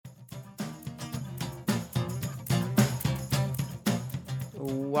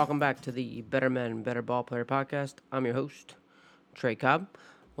Welcome back to the Better Men, Better Ball Player podcast. I'm your host, Trey Cobb. I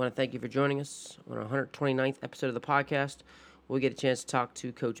want to thank you for joining us on our 129th episode of the podcast. We get a chance to talk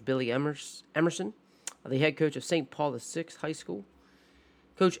to Coach Billy Emerson, the head coach of St. Paul VI High School.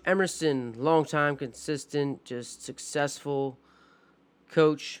 Coach Emerson, long-time, consistent, just successful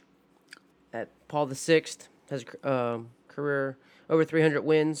coach at Paul VI, has a career over 300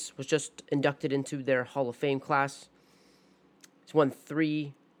 wins, was just inducted into their Hall of Fame class. He's won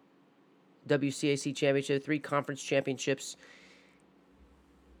 3 WCAC championships, 3 conference championships,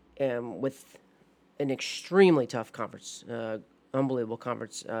 with an extremely tough conference, unbelievable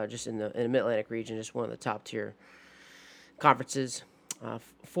conference, just in the Mid-Atlantic region, just one of the top tier conferences.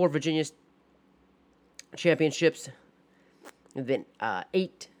 4 Virginia championships, and then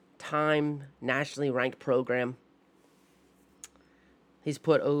 8-time nationally ranked program. He's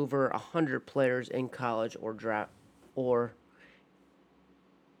put over 100 players in college or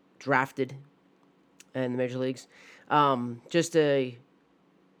drafted in the major leagues. Just a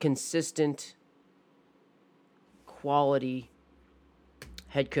consistent, quality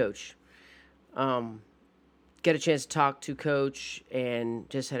head coach. Get a chance to talk to Coach and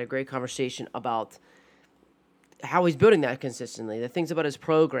just had a great conversation about how he's building that consistently, the things about his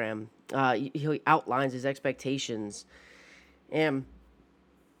program. He outlines his expectations and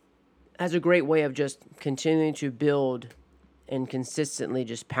has a great way of just continuing to build and consistently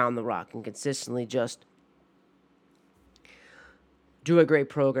just pound the rock and consistently just do a great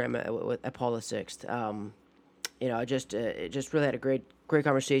program at Paul VI. I just really had a great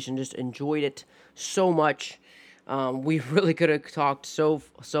conversation. Just enjoyed it so much. We really could have talked so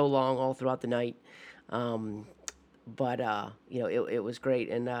long all throughout the night, but it was great,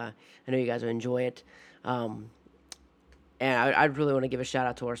 and I know you guys will enjoy it. And I really want to give a shout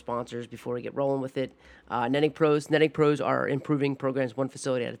out to our sponsors before we get rolling with it. Netting Pros. Netting Pros are improving programs one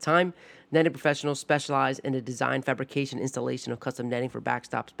facility at a time. Netting professionals specialize in the design, fabrication, installation of custom netting for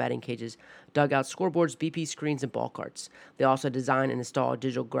backstops, batting cages, dugouts, scoreboards, BP screens, and ball carts. They also design and install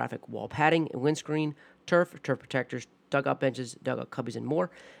digital graphic wall padding and windscreen, turf protectors, dugout benches, dugout cubbies, and more.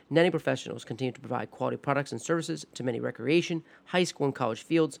 Netting professionals continue to provide quality products and services to many recreation, high school, and college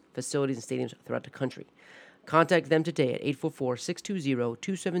fields, facilities, and stadiums throughout the country. Contact them today at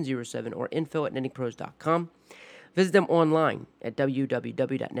 844-620-2707 or info@nettingpros.com. Visit them online at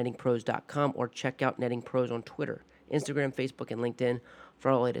www.nettingpros.com or check out Netting Pros on Twitter, Instagram, Facebook, and LinkedIn for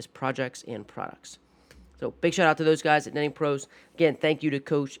all the latest projects and products. So big shout out to those guys at Netting Pros. Again, thank you to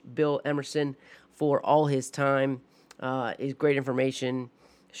Coach Bill Emerson for all his time, his great information,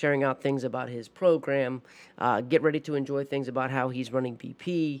 sharing out things about his program. Get ready to enjoy things about how he's running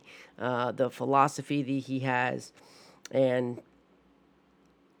BP, the philosophy that he has, and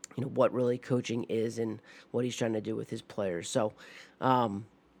what really coaching is and what he's trying to do with his players. So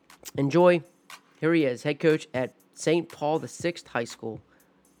enjoy. Here he is, head coach at St. Paul VI High School,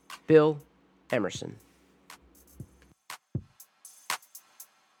 Bill Emerson.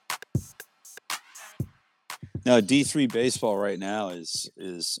 No, D3 baseball right now is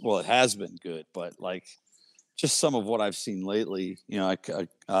well, it has been good, but like just some of what I've seen lately,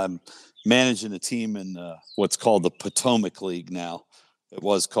 I'm managing a team in what's called the Potomac League now. It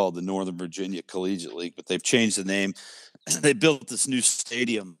was called the Northern Virginia Collegiate League, but they've changed the name. They built this new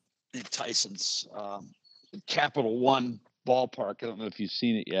stadium in Tyson's Capital One ballpark. I don't know if you've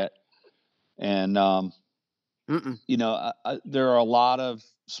seen it yet. And, there are a lot of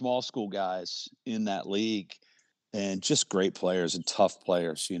small school guys in that league and just great players and tough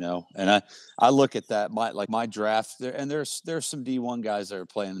players, and I look at that, my draft there, and there's some D1 guys that are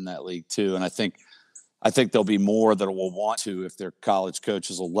playing in that league too. And I think there'll be more that will want to, if their college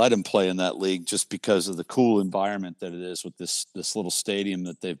coaches will let them play in that league, just because of the cool environment that it is with this little stadium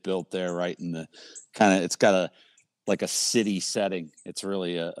that they've built there, right in the it's got like a city setting. It's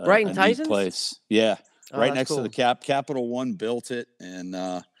really a right in a Tyson's? neat place. Yeah. Right next cool. to the Capital One built it. And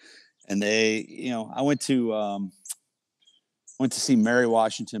they, I went to see Mary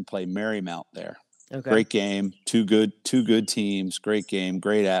Washington play Marymount there. Okay. Great game. Two good teams. Great game.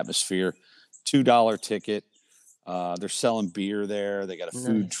 Great atmosphere. $2 ticket. They're selling beer there. They got a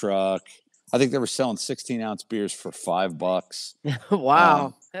food truck. I think they were selling 16-ounce beers for $5.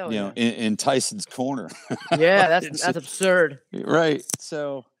 Wow. Hell yeah. In Tyson's Corner. Yeah, that's absurd. Right.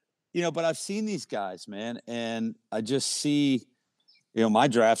 So, but I've seen these guys, man, and I just see, my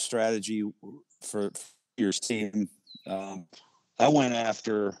draft strategy for your team. I went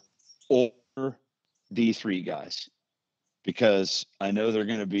after older D3 guys because I know they're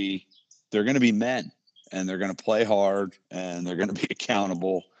going to be men, and they're going to play hard, and they're going to be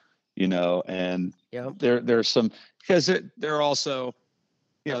accountable, and there's some, because they're also,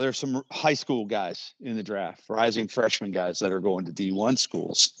 there's some high school guys in the draft, rising freshman guys that are going to D1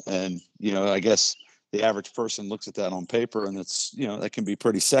 schools. And, I guess the average person looks at that on paper and it's, that can be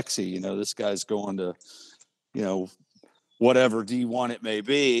pretty sexy. This guy's going to, whatever D1 it may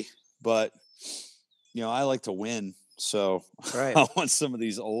be. But, I like to win. So Right. I want some of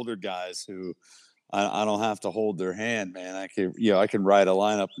these older guys who I don't have to hold their hand, man. I can write a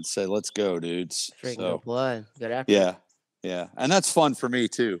lineup and say, let's go, dudes. Straight and go So, play. Get after it. yeah. Yeah. And that's fun for me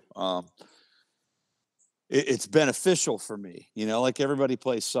too. It's beneficial for me, like everybody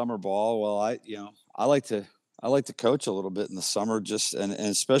plays summer ball. Well, I like to coach a little bit in the summer, just, and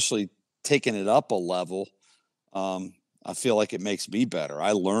especially taking it up a level. I feel like it makes me better.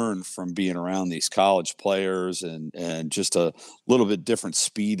 I learn from being around these college players and just a little bit different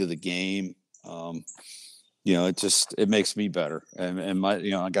speed of the game. It makes me better. And my,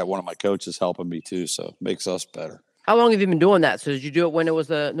 I got one of my coaches helping me too. So it makes us better. How long have you been doing that? So did you do it when it was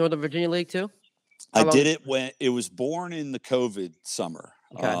the Northern Virginia League too? I did it when it was born in the COVID summer.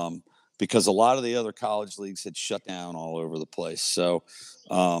 Okay. Because a lot of the other college leagues had shut down all over the place. So,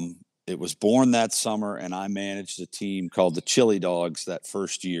 it was born that summer, and I managed a team called the Chili Dogs that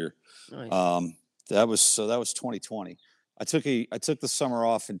first year. Nice. That was 2020. I took the summer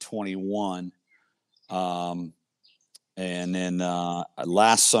off in 21. And then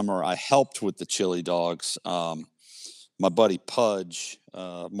last summer I helped with the Chili Dogs. My buddy Pudge,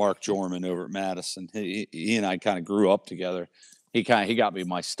 Mark Jorman over at Madison, he and I kind of grew up together. He got me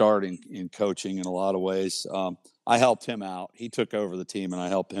my start in coaching in a lot of ways. I helped him out. He took over the team and I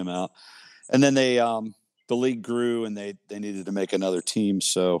helped him out. And then the league grew and they needed to make another team.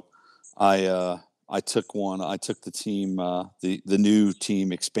 So I took the team, the new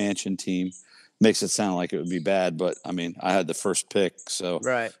team, expansion team. Makes it sound like it would be bad, but I mean, I had the first pick. So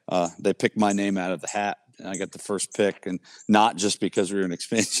right. They picked my name out of the hat and I got the first pick, and not just because we were an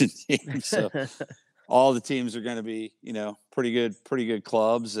expansion team. So all the teams are going to be, pretty good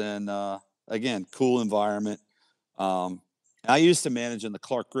clubs. And, again, cool environment. I used to manage in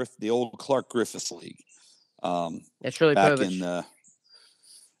the old Clark Griffith League. That's Shirley back Povich. in the,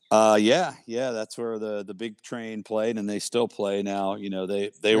 that's where the big train played, and they still play now.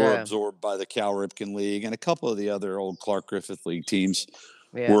 They were absorbed by the Cal Ripken League, and a couple of the other old Clark Griffith League teams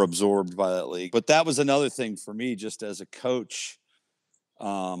were absorbed by that league. But that was another thing for me, just as a coach,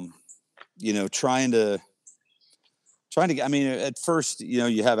 trying to, I mean, at first,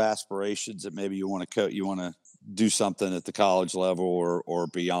 you have aspirations that maybe you want to do something at the college level or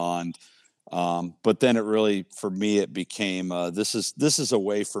beyond. But then it really, for me, it became, this is a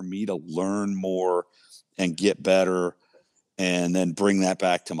way for me to learn more and get better and then bring that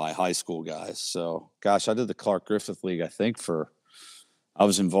back to my high school guys. So, gosh, I did the Clark Griffith League, I think I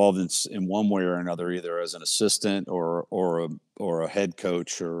was involved in one way or another, either as an assistant or a head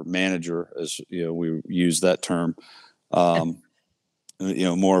coach or manager, as we use that term.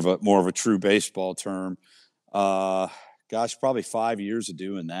 More of a true baseball term. Gosh, probably 5 years of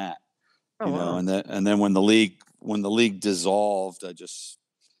doing that. Wow. And then when the league dissolved, I just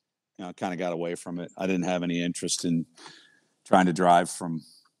kind of got away from it. I didn't have any interest in trying to drive from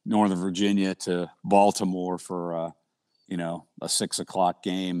Northern Virginia to Baltimore for a 6:00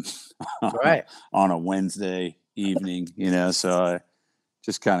 game Right. on a Wednesday evening. So I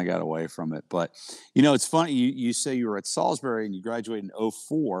just kind of got away from it. But it's funny. You say you were at Salisbury and you graduated in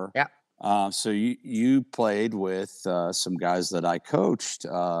 2004. Yeah. So you played with some guys that I coached,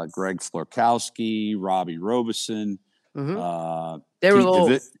 Greg Florkowski, Robbie Robeson. Mm-hmm. They were a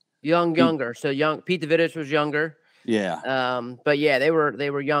little younger. So Pete Davidis was younger. Yeah. But yeah, they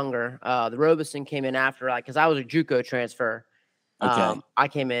were younger. The Robeson came in after, because I was a JUCO transfer. Okay. I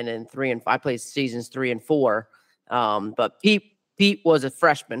came in 3 and I played seasons 3 and 4. But Pete was a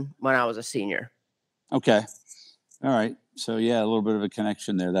freshman when I was a senior. Okay. All right. So, yeah, a little bit of a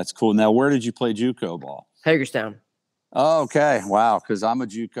connection there. That's cool. Now, where did you play JUCO ball? Hagerstown. Oh, okay. Wow. Because I'm a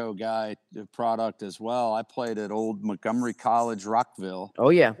JUCO guy, product as well. I played at old Montgomery College, Rockville. Oh,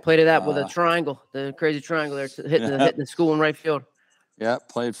 yeah. Played it out with a triangle, the crazy triangle there, hitting the school in right field. Yeah.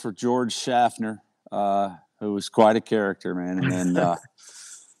 Played for George Schaffner, who was quite a character, man. And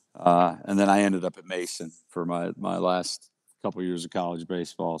then I ended up at Mason for my last couple of years of college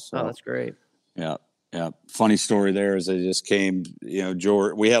baseball. So that's great. Yeah. Yeah. Funny story there is they just came,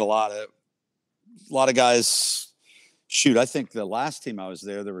 George, we had a lot of guys. Shoot, I think the last team I was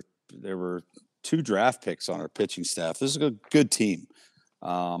there were 2 draft picks on our pitching staff. This is a good team.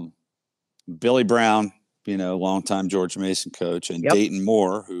 Billy Brown, longtime George Mason coach, and Dayton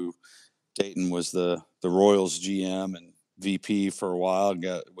Moore, who Dayton was the Royals GM and VP for a while,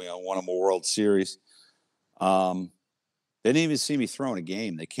 won them a World Series. They didn't even see me throwing a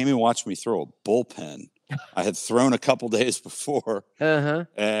game. They came and watched me throw a bullpen. I had thrown a couple days before, Uh-huh.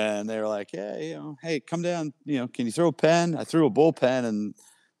 and they were like, "Yeah, hey, come down. Can you throw a pen?" I threw a bullpen,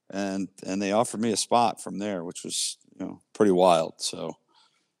 and they offered me a spot from there, which was pretty wild. So,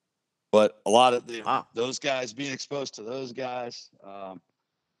 but a lot of Wow. those guys being exposed to those guys,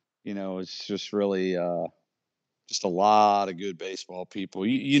 it's just really just a lot of good baseball people.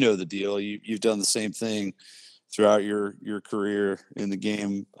 You know the deal. You've done the same thing throughout your career in the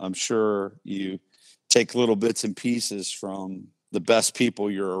game. I'm sure you take little bits and pieces from the best people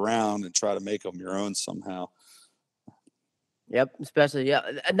you're around and try to make them your own somehow. Yep, especially yeah,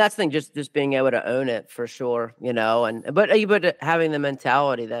 and that's the thing, just being able to own it for sure, but having the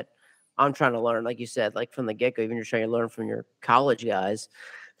mentality that I'm trying to learn, like you said, like from the get go, even you're trying to learn from your college guys,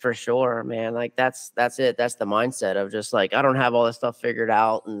 for sure, man. Like that's it. That's the mindset of just like I don't have all this stuff figured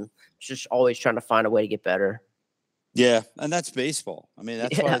out, and just always trying to find a way to get better. Yeah, and that's baseball. I mean,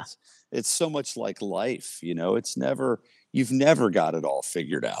 that's why Yeah, it's so much like life. It's never you've never got it all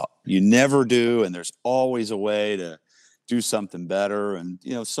figured out. You never do, and there's always a way to do something better. And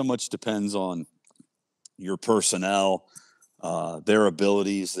so much depends on your personnel, their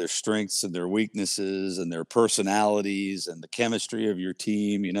abilities, their strengths and their weaknesses, and their personalities, and the chemistry of your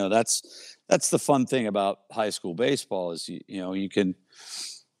team. That's the fun thing about high school baseball is you can.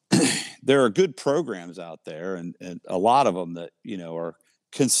 There are good programs out there, and a lot of them that are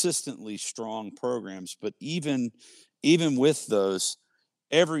consistently strong programs. But even with those,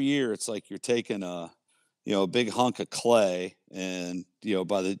 every year it's like you're taking a big hunk of clay, and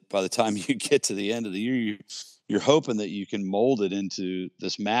by the time you get to the end of the year, you're hoping that you can mold it into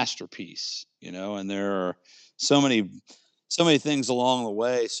this masterpiece. And there are so many things along the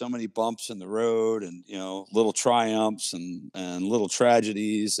way, so many bumps in the road, and little triumphs and little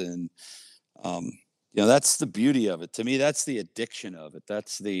tragedies, and that's the beauty of it. To me, that's the addiction of it.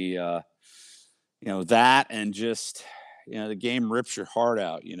 That's the that, and just the game rips your heart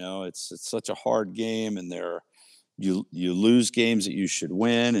out. It's such a hard game, and you lose games that you should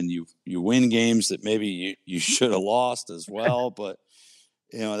win, and you win games that maybe you should have lost as well. But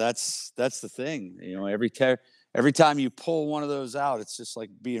that's the thing. Every time you pull one of those out, it's just like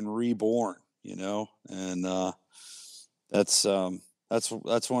being reborn. And that's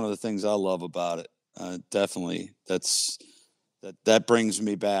one of the things I love about it. Definitely, that brings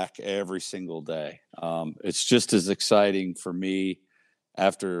me back every single day. It's just as exciting for me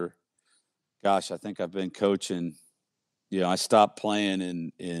after, gosh, I think I've been coaching. I stopped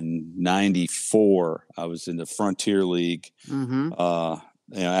playing in '94. I was in the Frontier League, mm-hmm.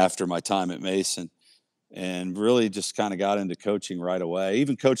 After my time at Mason, and really just kind of got into coaching right away.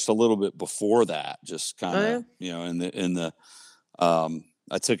 Even coached a little bit before that, just kind Oh of, yeah, in the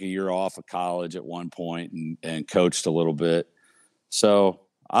I took a year off of college at one point and coached a little bit. So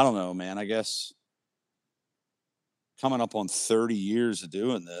I don't know, man. I guess coming up on 30 years of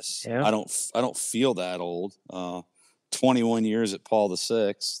doing this, yeah. I don't feel that old. 21 years at Paul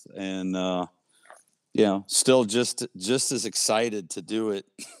VI, and still just as excited to do it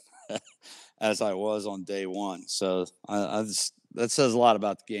as I was on day one. So that says a lot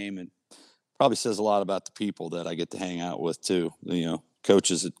about the game, and probably says a lot about the people that I get to hang out with too.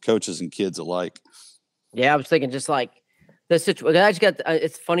 Coaches and kids alike. Yeah, I was thinking just like the situation. I just got.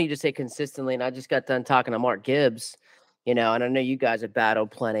 It's funny to say consistently, and I just got done talking to Mark Gibbs, and I know you guys have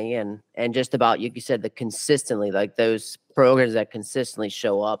battled plenty, and just about you said the consistently, like those programs that consistently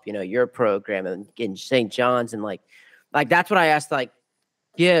show up. Your program and in St. John's, and like that's what I asked. Like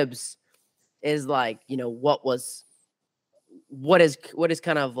Gibbs is like, what is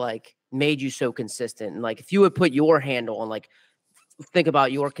kind of like made you so consistent, and like if you would put your handle on like think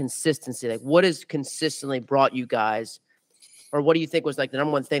about your consistency. Like, what has consistently brought you guys, or what do you think was like the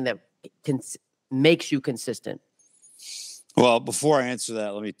number one thing that makes you consistent? Well, before I answer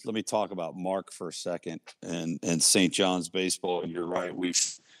that, let me talk about Mark for a second and St. John's baseball. You're right. We've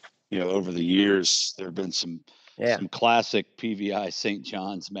over the years there have been some Yeah, classic PVI St.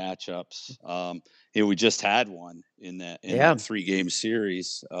 John's matchups. We just had one in that yeah, 3-game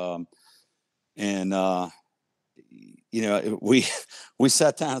series, and we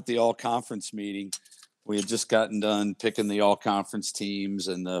sat down at the all conference meeting. We had just gotten done picking the all conference teams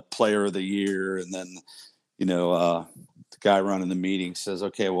and the player of the year, and then the guy running the meeting says,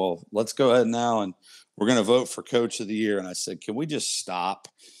 "Okay, well, let's go ahead now, and we're going to vote for coach of the year." And I said, "Can we just stop?"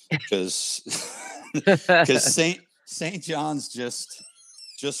 Because St. John's just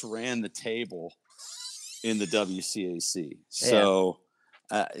ran the table in the WCAC. yeah, So,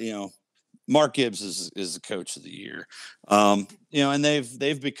 Mark Gibbs is the coach of the year. And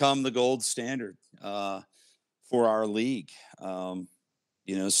they've become the gold standard for our league.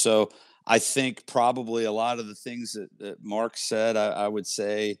 So I think probably a lot of the things that Mark said, I would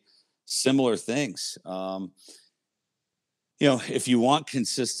say similar things. If you want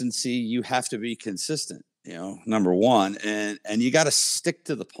consistency, you have to be consistent, number one, and you got to stick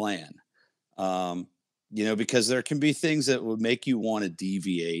to the plan. Because there can be things that would make you want to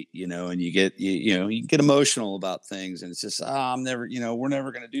deviate, and you get emotional about things, and it's just, I'm never, we're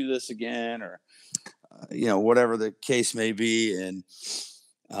never going to do this again, or, whatever the case may be. And,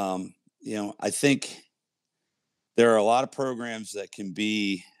 I think there are a lot of programs that can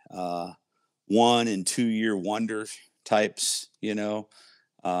be 1 and 2 year wonder types,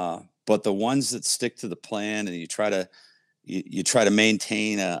 but the ones that stick to the plan and you try to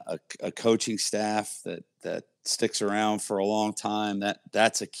maintain a coaching staff that sticks around for a long time.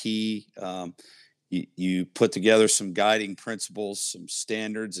 That's a key. You put together some guiding principles, some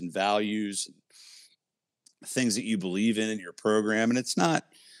standards and values, things that you believe in your program. And it's not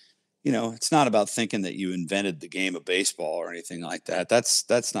about thinking that you invented the game of baseball or anything like that.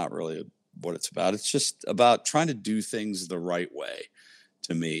 That's not really what it's about. It's just about trying to do things the right way,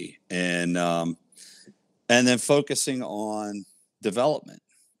 to me. And then focusing on development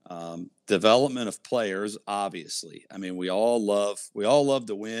of players. Obviously, I mean, we all love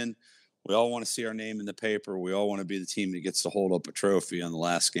to win. We all want to see our name in the paper. We all want to be the team that gets to hold up a trophy on the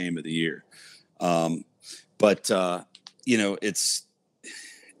last game of the year. But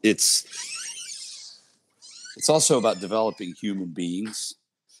it's also about developing human beings,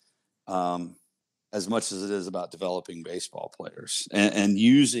 as much as it is about developing baseball players, and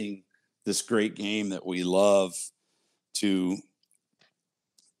using this great game that we love to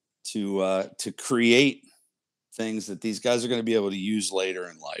create things that these guys are going to be able to use later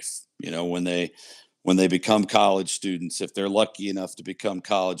in life. When they become college students, if they're lucky enough to become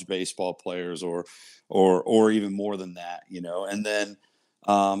college baseball players, or even more than that, and then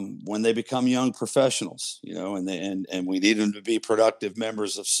when they become young professionals, and we need them to be productive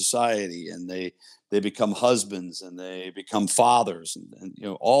members of society, and they become husbands and they become fathers, and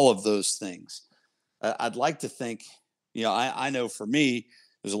all of those things. I'd like to think, I know for me,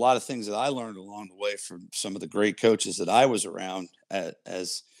 there's a lot of things that I learned along the way from some of the great coaches that I was around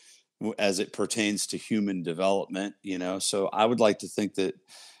as it pertains to human development, so I would like to think that,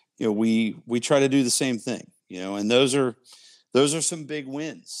 we try to do the same thing, and those are some big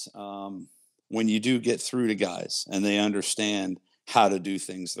wins, when you do get through to guys and they understand how to do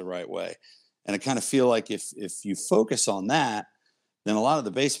things the right way. And I kind of feel like if you focus on that, then a lot of the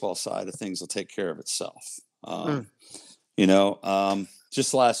baseball side of things will take care of itself.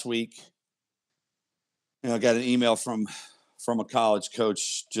 Just last week, I got an email from a college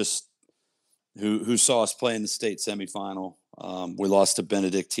coach just who saw us play in the state semifinal. We lost to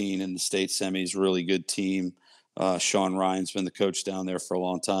Benedictine in the state semis, really good team. Sean Ryan's been the coach down there for a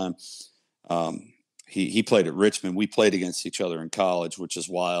long time. He played at Richmond. We played against each other in college, which is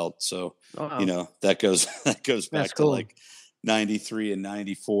wild. So, Wow. That goes back cool. to like 93 and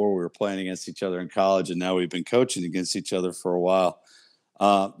 94. We were playing against each other in college, and now we've been coaching against each other for a while.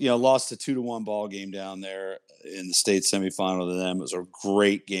 Lost a 2-1 ball game down there in the state semifinal to them. It was a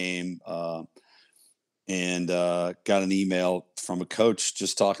great game. And got an email from a coach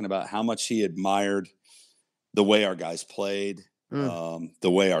just talking about how much he admired the way our guys played, the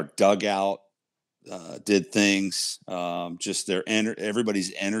way our dugout did things, just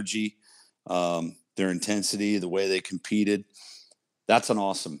everybody's energy, their intensity, the way they competed. That's an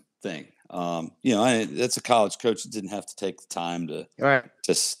awesome thing. That's a college coach that didn't have to take the time to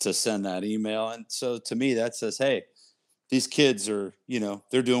send that email. And so to me, that says, hey, these kids are,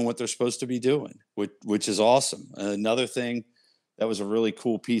 they're doing what they're supposed to be doing, which is awesome. Another thing that was a really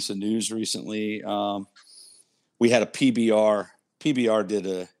cool piece of news recently. We had a PBR.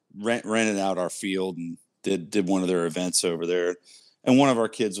 PBR rented out our field and did one of their events over there. And one of our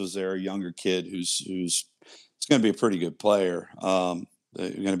kids was there, a younger kid who's going to be a pretty good player. Going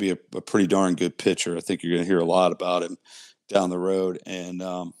to be a pretty darn good pitcher. I think you're going to hear a lot about him down the road. And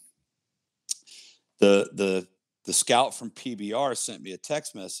the scout from PBR sent me a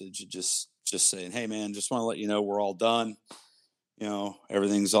text message just saying, hey man, just want to let you know we're all done.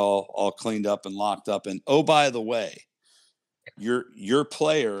 Everything's all cleaned up and locked up. And oh, by the way, your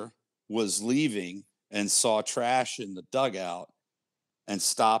player was leaving and saw trash in the dugout and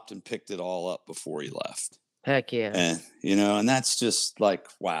stopped and picked it all up before he left. Heck yeah. And and that's just like,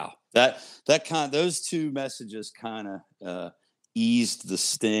 wow. Those two messages kind of eased the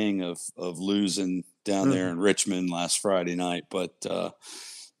sting of losing down there in Richmond last Friday night, but not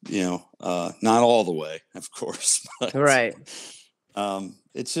all the way, of course. But, right.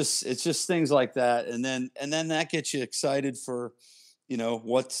 It's just things like that, and then that gets you excited for,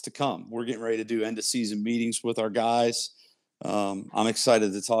 what's to come. We're getting ready to do end of season meetings with our guys. I'm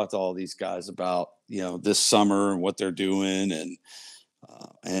excited to talk to all these guys about this summer and what they're doing,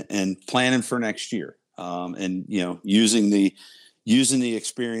 and planning for next year, and using the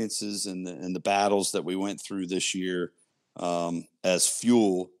experiences and the battles that we went through this year, as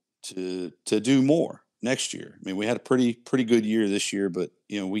fuel to do more next year. I mean, we had a pretty good year this year, but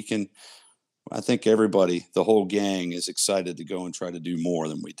we can. I think everybody, the whole gang, is excited to go and try to do more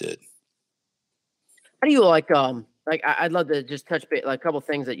than we did. How do you I'd love to just touch base, like a couple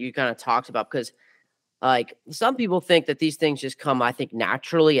things that you kind of talked about, because like some people think that these things just come, I think,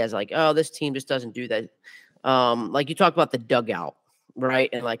 naturally, as like, oh, this team just doesn't do that. Like you talk about the dugout, right?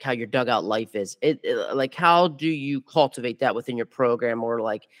 And like how your dugout life is. Like, how do you cultivate that within your program, or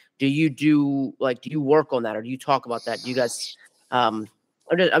like do you work on that, or do you talk about that? Do you guys I'm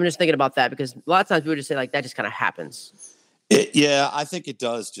just thinking about that, because a lot of times people just say like that just kind of happens. Yeah, I think it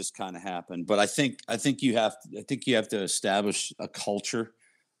does just kind of happen, but I think you have to establish a culture.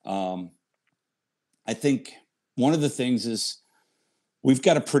 I think one of the things is we've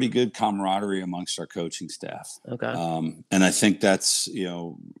got a pretty good camaraderie amongst our coaching staff. Okay. And I think that's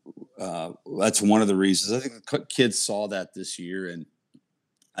that's one of the reasons. I think the kids saw that this year, and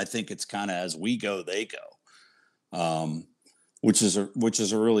I think it's kind of as we go, they go, which is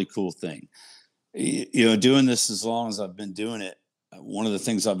a really cool thing. Doing this as long as I've been doing it, one of the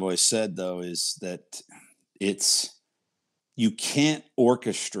things I've always said, though, is that you can't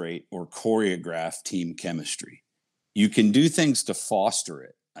orchestrate or choreograph team chemistry. You can do things to foster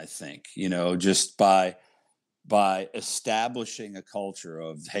it, I think, just by establishing a culture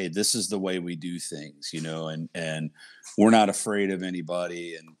of, hey, this is the way we do things, and we're not afraid of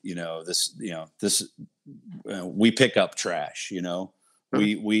anybody. And, we pick up trash,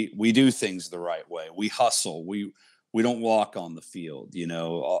 we do things the right way. We hustle. We don't walk on the field,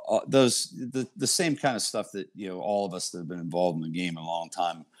 the same kind of stuff that, all of us that have been involved in the game a long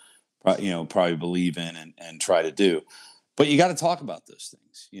time, probably believe in and try to do. But you got to talk about those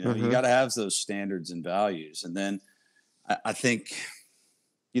things, you got to have those standards and values. And then I think,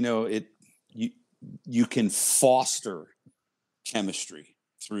 you can foster chemistry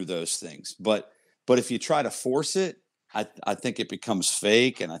through those things. But if you try to force it, I think it becomes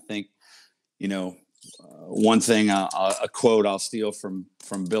fake. And I think, one thing, a quote I'll steal from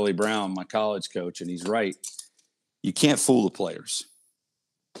Billy Brown, my college coach, and he's right. You can't fool the players.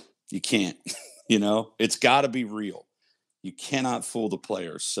 You can't. It's got to be real. You cannot fool the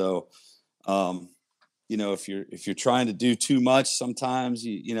players. So, if you're trying to do too much, sometimes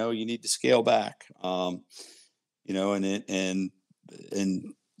you need to scale back. And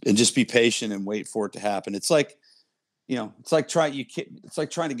just be patient and wait for it to happen. It's like trying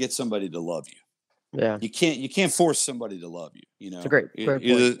to get somebody to love you. Yeah. You can't force somebody to love you. It's a great point.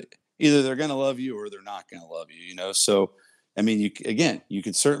 Either they're going to love you or they're not going to love you. So, I mean, you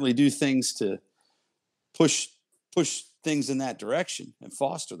can certainly do things to push things in that direction and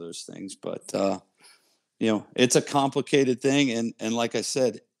foster those things. But, it's a complicated thing. And like I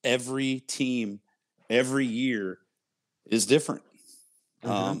said, every team, every year is different.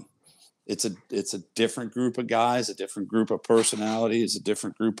 Mm-hmm. It's a different group of guys, a different group of personalities, a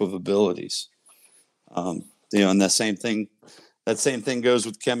different group of abilities. And that same thing goes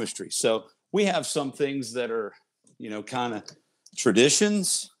with chemistry. So we have some things that are, kind of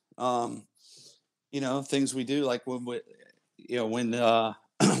traditions, things we do, like when when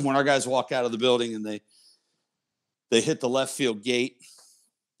our guys walk out of the building and they hit the left field gate,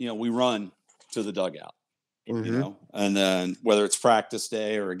 we run to the dugout. Mm-hmm. And then whether it's practice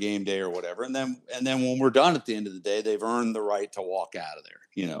day or a game day or whatever. And then when we're done at the end of the day, they've earned the right to walk out of there,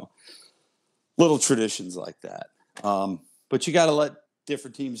 little traditions like that. But you got to let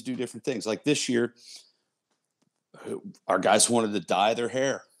different teams do different things. Like this year, our guys wanted to dye their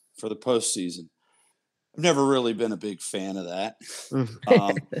hair for the postseason. I've never really been a big fan of that.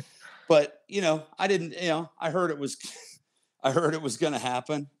 But, I didn't, I heard it was going to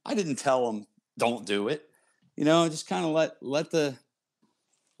happen. I didn't tell them, don't do it. Just kind of let the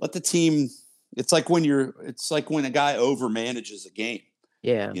team. It's like when a guy over manages a game.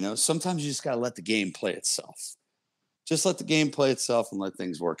 Yeah. Sometimes you just got to let the game play itself. Just let the game play itself and let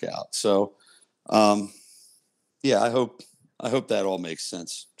things work out. So, I hope that all makes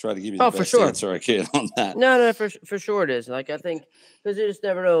sense. Try to give you the best answer I can on that. No, for sure it is. Like, I think, because you just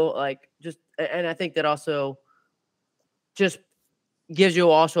never know, and I think that also just gives you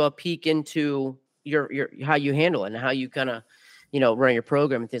also a peek into your how you handle it and how you kind of running your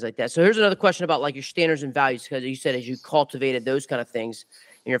program and things like that. So here's another question about like your standards and values, because you said as you cultivated those kind of things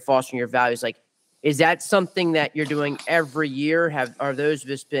and you're fostering your values, like, is that something that you're doing every year? Are those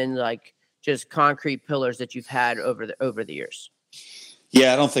just been like just concrete pillars that you've had over the years?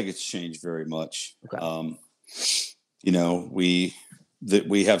 Yeah, I don't think it's changed very much. Okay. We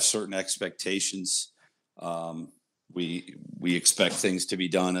have certain expectations. We expect things to be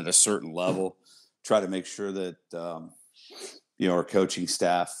done at a certain level. Try to make sure that our coaching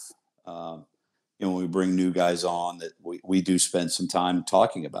staff, when we bring new guys on, that we do spend some time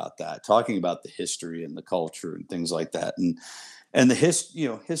talking about the history and the culture and things like that, and the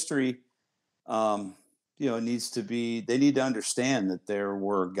history. They need to understand that there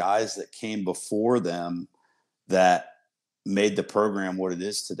were guys that came before them that made the program what it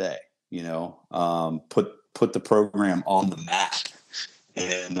is today. Put the program on the map,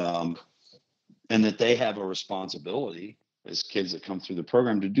 and that they have a responsibility as kids that come through the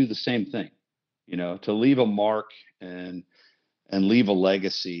program to do the same thing. To leave a mark and leave a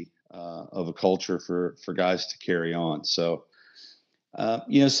legacy of a culture for guys to carry on. So.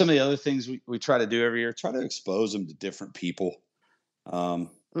 Some of the other things we try to do every year, try to expose them to different people.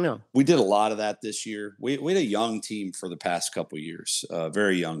 No. We did a lot of that this year. We had a young team for the past couple of years, a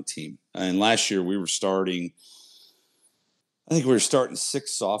very young team. And last year we were starting 5 or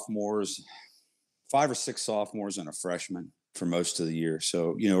 6 sophomores and a freshman for most of the year.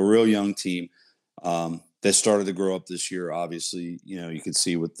 So, a real young team. They started to grow up this year. Obviously, you can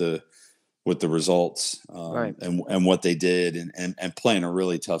see with the results Right. and what they did and playing a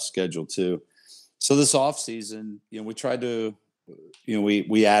really tough schedule too. So this off season, we tried to,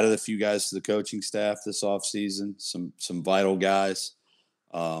 we added a few guys to the coaching staff this off season, some vital guys.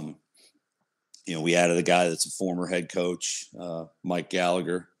 We added a guy that's a former head coach, Mike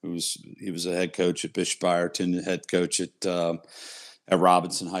Gallagher, he was a head coach at Bishop Ireton, head coach at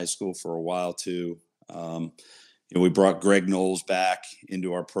Robinson High School for a while too. We brought Greg Knowles back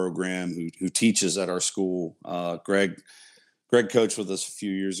into our program, who teaches at our school. Greg coached with us a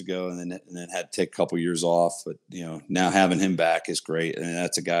few years ago, and then had to take a couple years off. But now having him back is great, and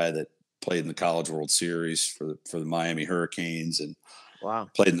that's a guy that played in the College World Series for the Miami Hurricanes, and Wow.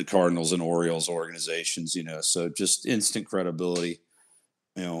 played in the Cardinals and Orioles organizations. So just instant credibility.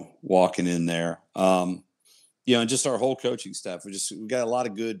 Walking in there. And just our whole coaching staff. We got a lot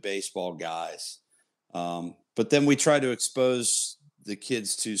of good baseball guys. But then we try to expose the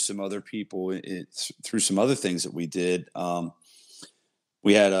kids to some other people through some other things that we did.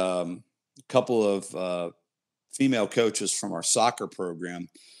 We had a couple of female coaches from our soccer program.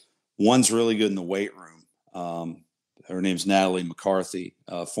 One's really good in the weight room. Her name's Natalie McCarthy,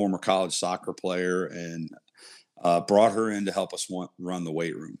 a former college soccer player, and brought her in to help us run the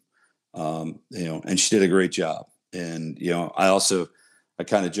weight room. And she did a great job. And, I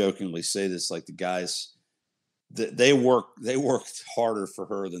kind of jokingly say this, like the guys, they worked harder for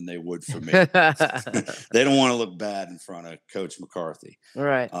her than they would for me. They don't want to look bad in front of Coach McCarthy. All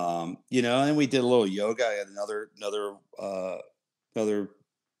right. And we did a little yoga. I had another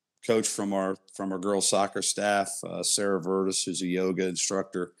coach from our girls soccer staff, Sarah Vertis, who's a yoga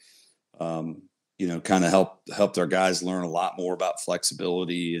instructor. Kind of helped our guys learn a lot more about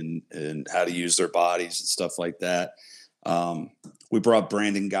flexibility and how to use their bodies and stuff like that. We brought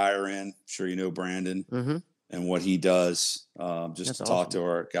Brandon Geyer in. I'm sure you know Brandon. Mm-hmm. And what he does, just That's to talk awesome. to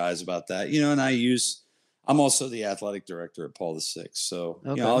our guys about that, and I'm also the athletic director at Paul VI. So,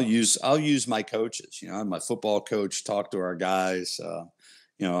 Okay. I'll use my coaches, I have my football coach talk to our guys. I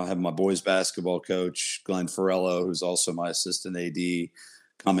have my boys basketball coach, Glenn Farello, who's also my assistant AD,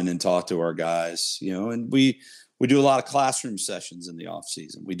 come in and talk to our guys, and we do a lot of classroom sessions in the off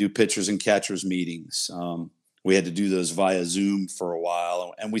season. We do pitchers and catchers meetings. We had to do those via Zoom for a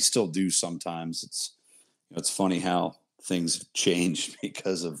while, and we still do sometimes. It's funny how things have changed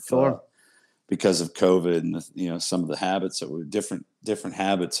because of COVID and some of the habits that were different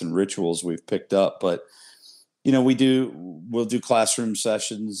habits and rituals we've picked up. But we'll do classroom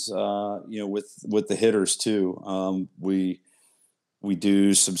sessions with the hitters too. We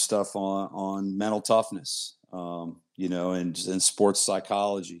do some stuff on mental toughness, and sports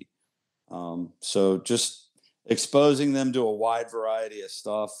psychology. So just exposing them to a wide variety of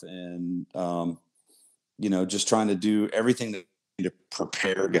stuff and just trying to do everything to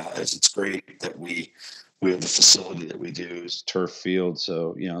prepare guys. It's great that we have the facility that we do is turf field.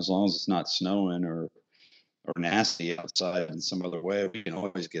 So, as long as it's not snowing or nasty outside in some other way, we can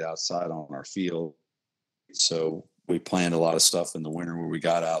always get outside on our field. So we planned a lot of stuff in the winter where we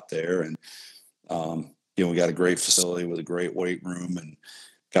got out there, and, we got a great facility with a great weight room and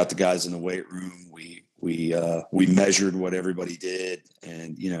got the guys in the weight room. We we measured what everybody did,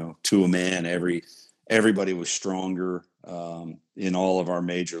 and to a man, everybody was stronger in all of our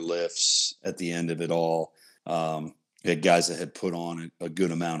major lifts. At the end of it all, we had guys that had put on a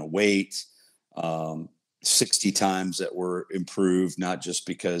good amount of weight. 60 times that were improved, not just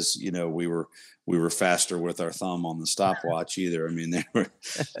because we were faster with our thumb on the stopwatch either. I mean, they were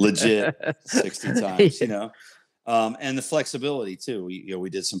legit 60 times. Yeah. And the flexibility too. We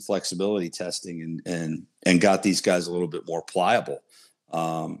did some flexibility testing and got these guys a little bit more pliable.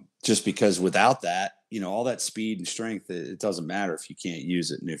 Just because without that, all that speed and strength, it doesn't matter if you can't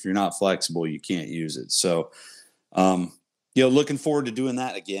use it, and if you're not flexible, you can't use it. So, looking forward to doing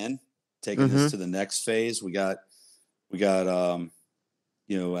that again, taking this to the next phase. We got a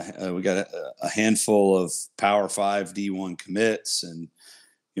handful of Power 5 D1 commits, and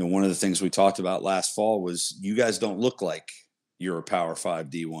one of the things we talked about last fall was you guys don't look like you're a Power 5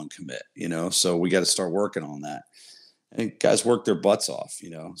 D1 commit, so we got to start working on that. And guys worked their butts off.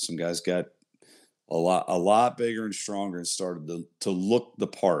 Some guys got a lot bigger and stronger and started to look the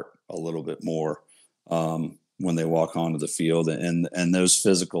part a little bit more when they walk onto the field, and those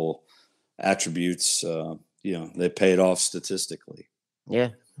physical attributes, they paid off statistically. Yeah,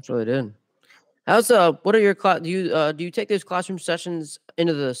 that's what they did. What are your do you take those classroom sessions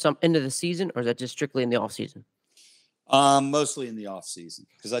into the season, or is that just strictly in the off season? Mostly in the off season,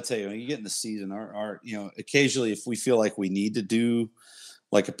 because I tell you, when you get in the season, our occasionally if we feel like we need to do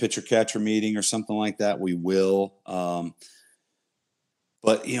like a pitcher catcher meeting or something like that, we will.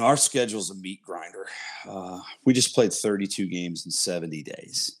 But our schedule's a meat grinder. We just played 32 games in 70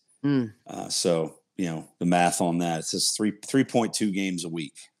 days. So the math on that, it's just 3.2 games a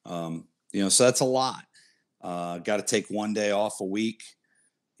week. So that's a lot. Got to take one day off a week.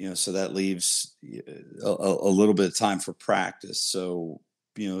 So that leaves a little bit of time for practice. So,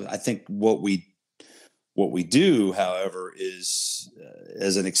 I think what we do, however, is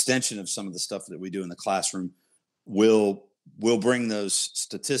as an extension of some of the stuff that we do in the classroom, we'll bring those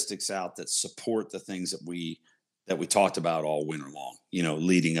statistics out that support the things that we talked about all winter long,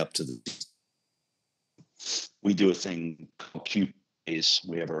 leading up to we do a thing called QPAs.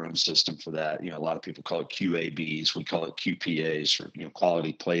 We have our own system for that. A lot of people call it QABs. We call it QPAs, for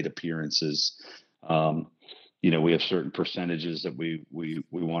quality plate appearances. We have certain percentages that we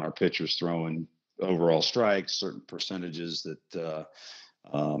want our pitchers throwing overall strikes, certain percentages that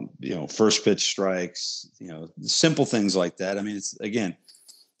first pitch strikes, simple things like that. I mean, it's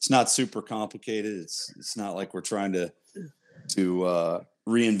not super complicated. It's not like we're trying to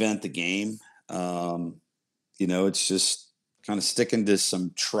reinvent the game. It's just kind of sticking to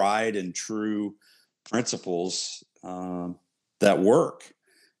some tried and true principles that work,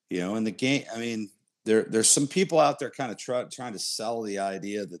 in the game. I mean, there's some people out there kind of trying to sell the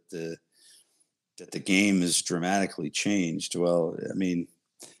idea that the game is dramatically changed. Well, I mean,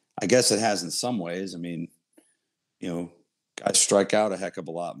 I guess it has in some ways. I mean, guys strike out a heck of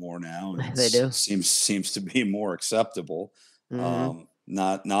a lot more now. And They do. Seems to be more acceptable.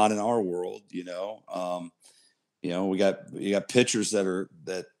 Not in our world, we got pitchers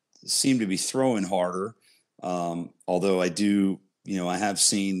that seem to be throwing harder. Although I have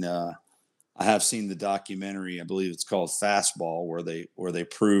seen the documentary. I believe it's called Fastball, where they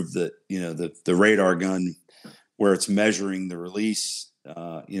prove that the radar gun, where it's measuring the release,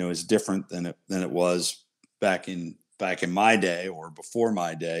 is different than it was back in my day or before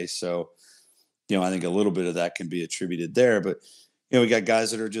my day. So, I think a little bit of that can be attributed there, but. We got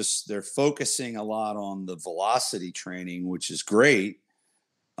guys that are they're focusing a lot on the velocity training, which is great.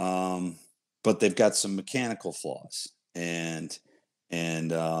 But they've got some mechanical flaws, and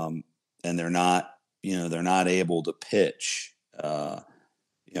they're not able to pitch.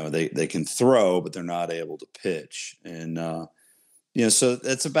 They can throw, but they're not able to pitch. And, so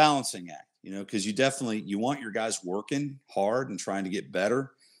that's a balancing act, because you want your guys working hard and trying to get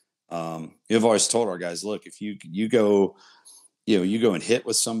better. I've always told our guys, look, if you go, you go and hit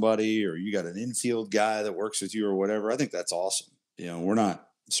with somebody, or you got an infield guy that works with you or whatever, I think that's awesome. We're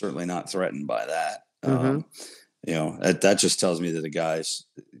certainly not threatened by that. That just tells me that the guy's,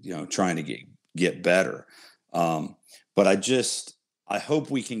 trying to get better. But I hope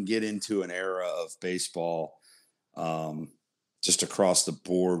we can get into an era of baseball, just across the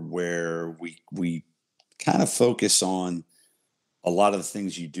board, where we kind of focus on a lot of the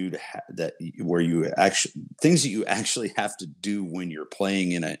things you do things that you actually have to do when you're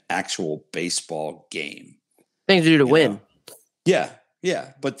playing in an actual baseball game. Things to do to win. Yeah.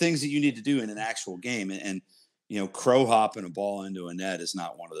 But things that you need to do in an actual game, and crow hopping a ball into a net is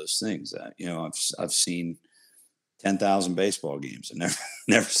not one of those things. I've seen 10,000 baseball games. I've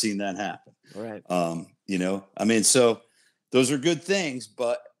never seen that happen. Right. I mean, so those are good things,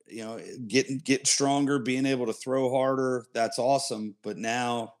 but get stronger, being able to throw harder, that's awesome. But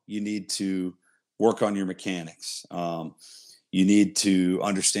now you need to work on your mechanics. You need to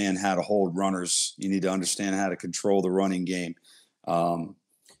understand how to hold runners. You need to understand how to control the running game.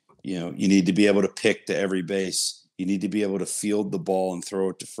 You need to be able to pick to every base. You need to be able to field the ball and throw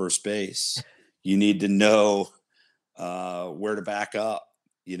it to first base. You need to know where to back up,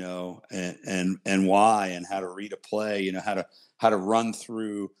 and why, and how to read a play, how to run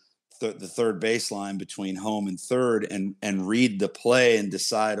through the third baseline between home and third, and read the play and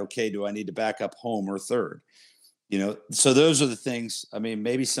decide, okay, do I need to back up home or third? So those are the things. I mean,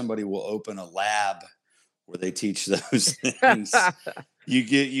 maybe somebody will open a lab where they teach those things.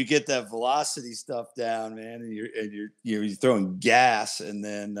 You get that velocity stuff down, man, and you're throwing gas, and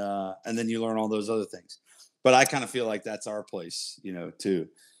then you learn all those other things. But I kind of feel like that's our place, to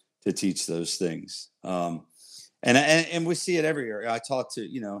teach those things. And we see it every year. I talked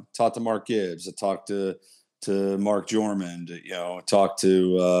to Mark Gibbs. I talked to Mark Jormand. Talked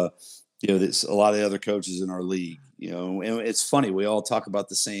to a lot of the other coaches in our league. And it's funny, we all talk about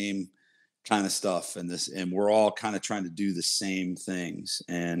the same kind of stuff, and we're all kind of trying to do the same things.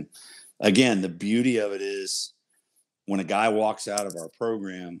 And again, the beauty of it is when a guy walks out of our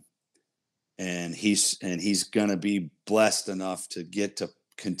program and he's going to be blessed enough to get to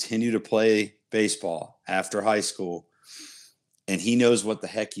continue to play baseball after high school, and he knows what the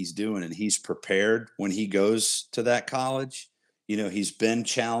heck he's doing, and he's prepared when he goes to that college. He's been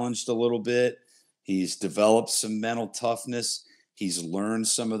challenged a little bit. He's developed some mental toughness. He's learned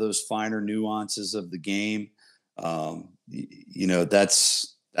some of those finer nuances of the game. That's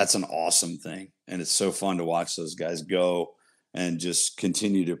an awesome thing. And it's so fun to watch those guys go and just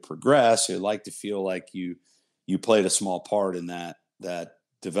continue to progress. You'd like to feel like you played a small part in that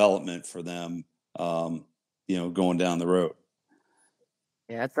development for them, going down the road.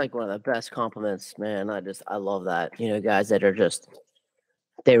 Yeah, it's like one of the best compliments, man. I love that. Guys that are just,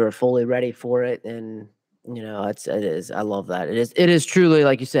 they were fully ready for it, and it is. I love that. It is truly,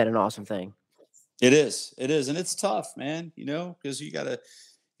 like you said, an awesome thing. It is, and it's tough, man. Because you got an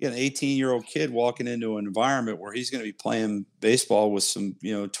 18-year-old kid walking into an environment where he's going to be playing baseball with some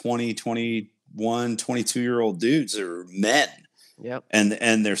 20, 21, 22-year-old dudes that are men. Yep.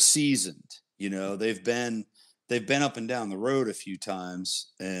 And they're seasoned. They've been up and down the road a few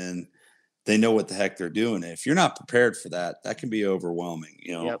times, and they know what the heck they're doing. If you're not prepared for that, that can be overwhelming.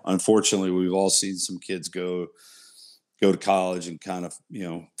 Yep. Unfortunately, we've all seen some kids go to college and kind of,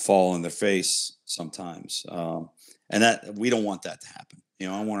 fall on their face sometimes. And that, we don't want that to happen.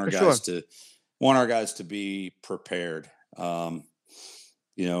 I want our guys to be prepared. And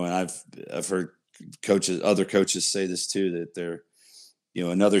I've heard other coaches say this too, that they're,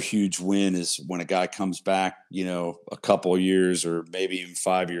 another huge win is when a guy comes back, a couple of years or maybe even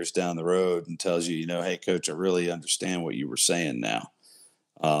 5 years down the road and tells you, hey, coach, I really understand what you were saying now.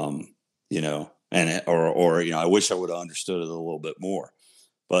 I wish I would have understood it a little bit more.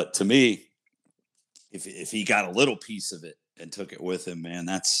 But to me, if he got a little piece of it and took it with him, man,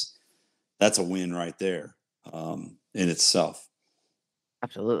 that's a win right there, in itself.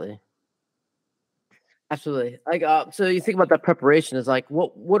 Absolutely. Like, so you think about that preparation is like,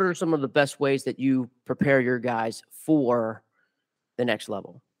 what are some of the best ways that you prepare your guys for the next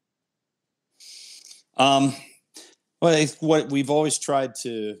level? Well, what we've always tried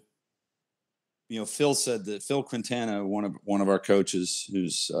to, Phil said that Phil Quintana, one of our coaches,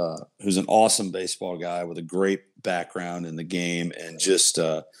 who's an awesome baseball guy with a great background in the game, and just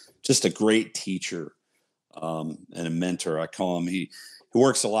a great teacher, and a mentor. I call him. He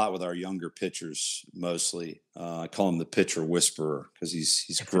works a lot with our younger pitchers mostly. I call him the pitcher whisperer because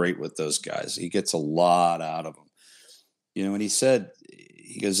he's great with those guys. He gets a lot out of them. And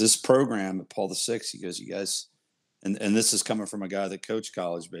he goes, this program at Paul VI, he goes, you guys, and this is coming from a guy that coached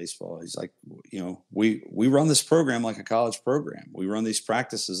college baseball. He's like, we run this program like a college program. We run these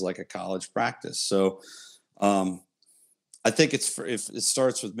practices like a college practice. So I think if it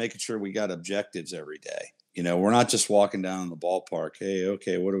starts with making sure we got objectives every day. We're not just walking down the ballpark. Hey,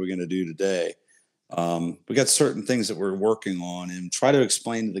 okay, what are we going to do today? We got certain things that we're working on, and try to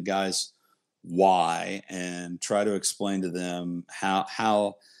explain to the guys why, and try to explain to them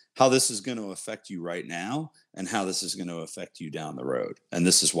how this is going to affect you right now, and how this is going to affect you down the road. And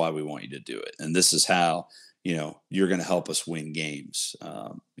this is why we want you to do it. And this is how, you're going to help us win games.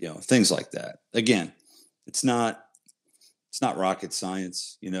 Things like that. Again, it's not rocket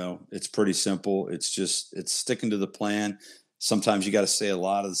science. It's pretty simple. It's sticking to the plan, sometimes you got to say a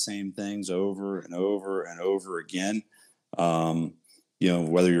lot of the same things over and over and over again.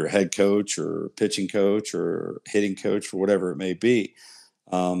 Whether you're a head coach or pitching coach or hitting coach or whatever it may be,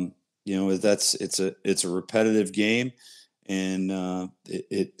 it's a repetitive game, and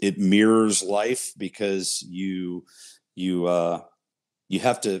it mirrors life, because you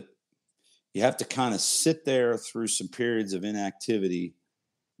have to kind of sit there through some periods of inactivity,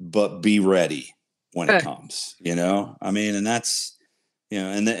 but be ready when it comes, and that's,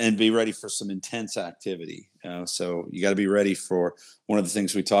 and be ready for some intense activity. So you got to be ready for, one of the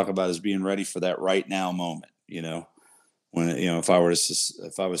things we talk about is being ready for that right now moment, when, if I was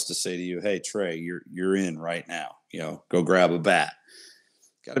to say to you, hey, Trey, you're in right now, go grab a bat.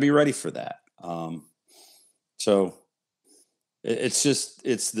 Got to be ready for that. So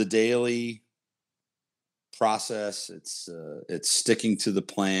it's the daily process. It's sticking to the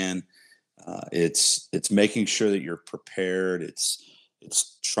plan. It's making sure that you're prepared. It's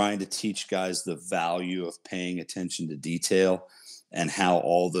trying to teach guys the value of paying attention to detail and how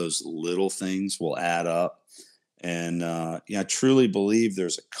all those little things will add up. And I truly believe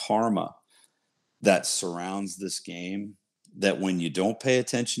there's a karma that surrounds this game, that when you don't pay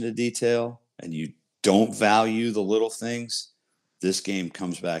attention to detail and you don't value the little things, this game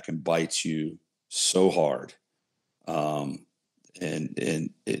comes back and bites you so hard. And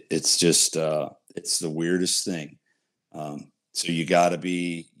it's just, it's the weirdest thing. So you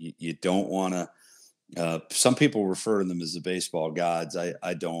don't want to, some people refer to them as the baseball gods.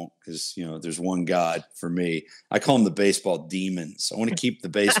 I don't, because, there's one God for me. I call them the baseball demons. I want to keep the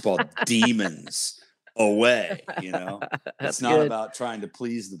baseball demons away. It's not about trying to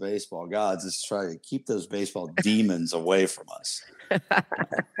please the baseball gods. It's trying to keep those baseball demons away from us.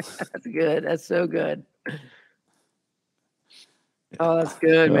 That's good. That's so good. Oh, that's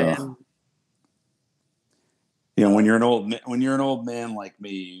good, man. When you're an old man like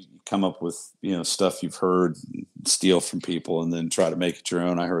me, you come up with, stuff you've heard, steal from people, and then try to make it your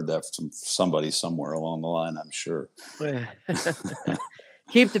own. I heard that from somebody somewhere along the line, I'm sure.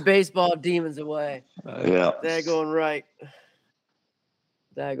 Keep the baseball demons away. Yeah. They're going right.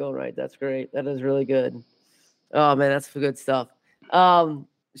 That's great. That is really good. Oh man, that's good stuff.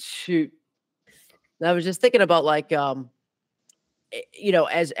 Shoot. I was just thinking about, like,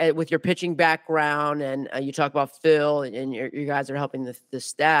 as with your pitching background, and you talk about Phil, and you guys are helping the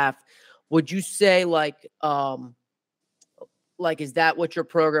staff. Would you say, like, is that what your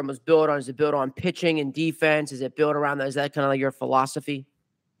program was built on? Is it built on pitching and defense? Is it built around that? Is that kind of like your philosophy?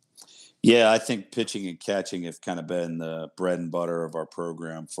 Yeah, I think pitching and catching have kind of been the bread and butter of our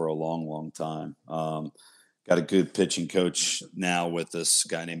program for a long, long time. Got a good pitching coach now with us, a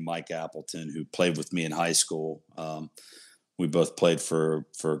guy named Mike Appleton, who played with me in high school. We both played for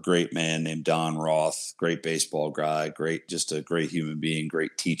a great man named Don Roth, great baseball guy, just a great human being,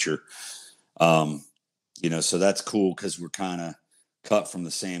 great teacher. So that's cool, because we're kind of cut from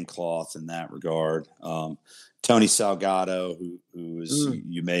the same cloth in that regard. Tony Salgado, who is,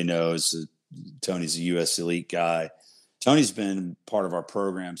 you may know, Tony's a U.S. elite guy. Tony's been part of our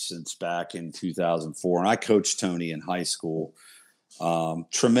program since back in 2004, and I coached Tony in high school.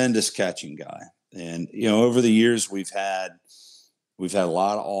 Tremendous catching guy. And, over the years, we've had a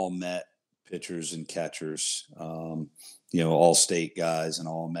lot of all Met pitchers and catchers, all state guys and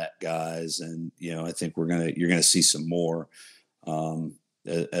all Met guys. And, I think you're going to see some more,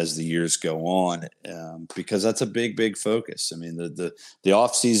 as the years go on, because that's a big, big focus. I mean, the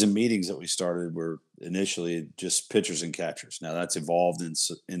off-season meetings that we started were initially just pitchers and catchers. Now that's evolved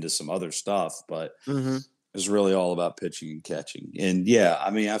into some other stuff, but it's really all about pitching and catching. And yeah,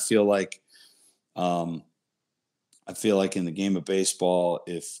 I mean, I feel like in the game of baseball,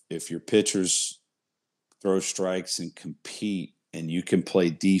 if your pitchers throw strikes and compete, and you can play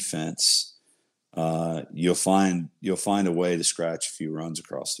defense, you'll find a way to scratch a few runs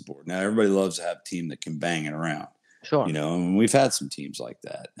across the board. Now, everybody loves to have a team that can bang it around. Sure. And we've had some teams like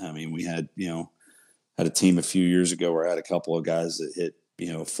that. I mean, we had a team a few years ago where I had a couple of guys that hit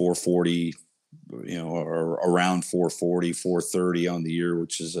 440, or around 440, 430 on the year,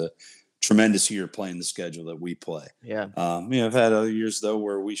 which is a tremendous year playing the schedule that we play. Yeah. I've had other years though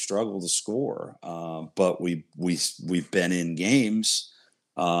where we struggle to score, but we've been in games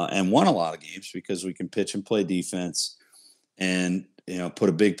and won a lot of games because we can pitch and play defense, and put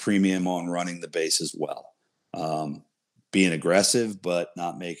a big premium on running the base as well. Being aggressive, but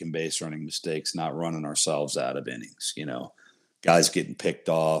not making base running mistakes, not running ourselves out of innings. Guys getting picked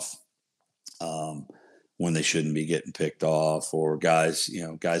off when they shouldn't be getting picked off, or guys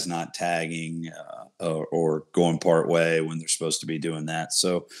not tagging or going part way when they're supposed to be doing that.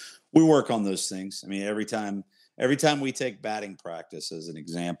 So we work on those things. I mean, every time every time we take batting practice as an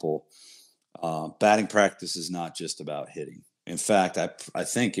example, batting practice is not just about hitting. In fact, I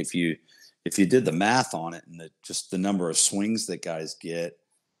think if you did the math on it and just the number of swings that guys get,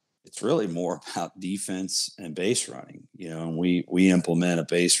 it's really more about defense and base running. And we implement a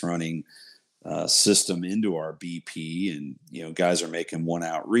base running system into our BP, and guys are making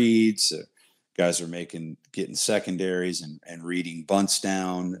 1-out reads, guys are getting secondaries and reading bunts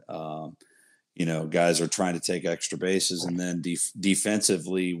down. Guys are trying to take extra bases, and then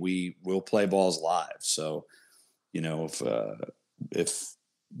defensively we will play balls live. So, if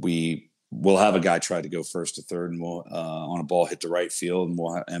we'll have a guy try to go first to third, and we'll on a ball hit the right field,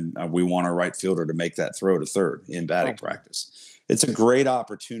 and we want our right fielder to make that throw to third in batting practice. It's a great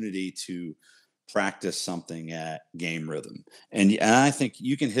opportunity to practice something at game rhythm. And I think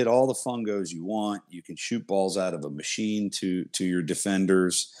you can hit all the fungos you want. You can shoot balls out of a machine to your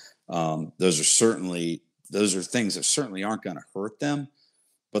defenders. Those are things that certainly aren't going to hurt them,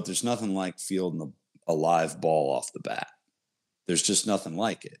 but there's nothing like fielding a live ball off the bat. There's just nothing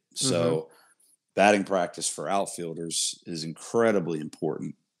like it. So batting practice for outfielders is incredibly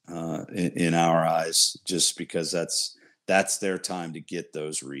important in our eyes, just because that's their time to get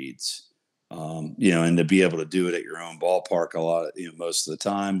those reads. And to be able to do it at your own ballpark most of the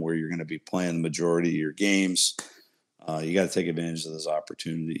time, where you're going to be playing the majority of your games, you got to take advantage of those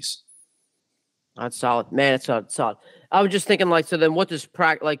opportunities. That's solid, man. It's solid. I was just thinking, so then what does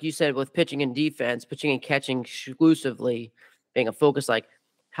like you said, with pitching and defense, pitching and catching exclusively being a focus,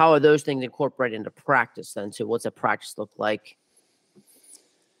 how are those things incorporated into practice then too? What's a practice look like?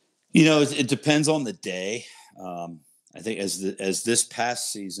 It depends on the day. I think as this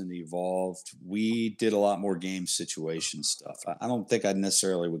past season evolved, we did a lot more game situation stuff. I don't think I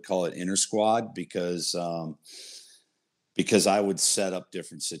necessarily would call it inter squad because I would set up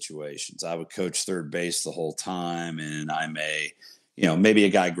different situations. I would coach third base the whole time, and I may, maybe a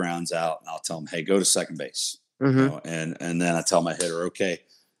guy grounds out, and I'll tell him, hey, go to second base. And then I tell my hitter, okay,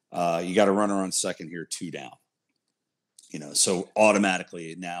 you got a runner on second here, 2 down. So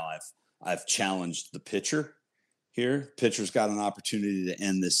automatically now I've challenged the pitcher here. Pitcher's got an opportunity to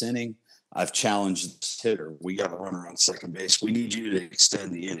end this inning. I've challenged this hitter. We got a runner on second base. We need you to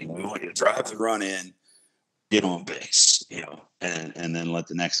extend the inning. We want you to drive the run in, get on base, and then let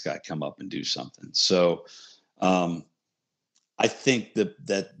the next guy come up and do something. So I think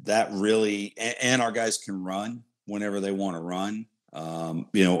that really, and our guys can run whenever they want to run,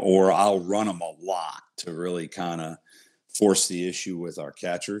 or I'll run them a lot to really kind of force the issue with our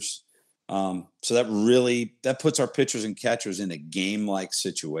catchers. So that puts our pitchers and catchers in a game-like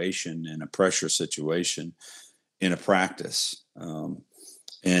situation, in a pressure situation, in a practice.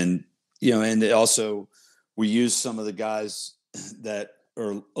 And also we use some of the guys that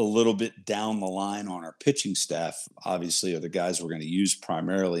are a little bit down the line on our pitching staff, obviously, are the guys we're going to use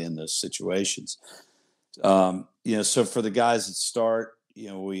primarily in those situations. So for the guys that start,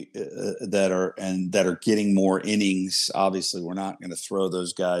 that are getting more innings, obviously we're not going to throw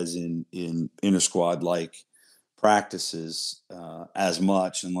those guys in inter squad like practices as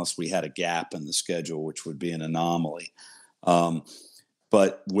much, unless we had a gap in the schedule, which would be an anomaly.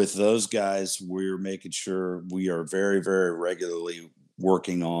 But with those guys, we're making sure we are very, very regularly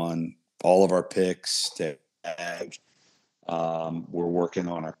working on all of our picks to ag. We're working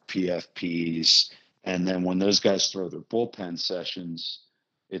on our PFPs. And then when those guys throw their bullpen sessions,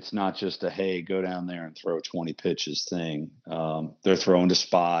 it's not just a, hey, go down there and throw 20 pitches thing. They're throwing to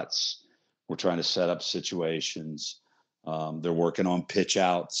spots. We're trying to set up situations. They're working on pitch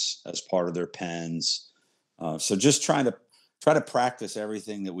outs as part of their pens. So just try to practice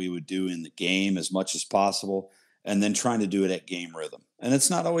everything that we would do in the game as much as possible, and then trying to do it at game rhythm. And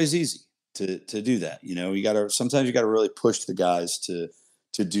it's not always easy to do that. Sometimes you got to really push the guys to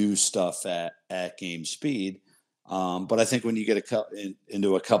do stuff at game speed. But I think when you get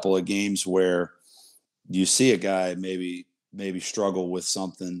into a couple of games where you see a guy maybe struggle with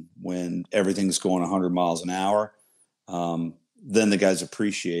something when everything's going 100 miles an hour, then the guys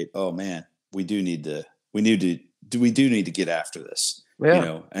appreciate, oh man, we do need to get after this,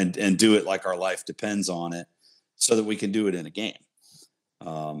 and do it like our life depends on it, so that we can do it in a game.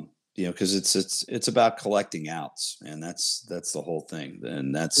 Because it's about collecting outs, and that's the whole thing.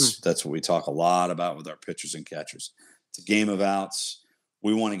 And that's what we talk a lot about with our pitchers and catchers. It's a game of outs.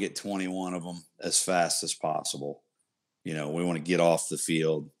 We want to get 21 of them as fast as possible. We want to get off the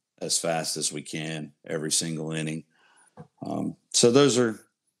field as fast as we can every single inning. So those are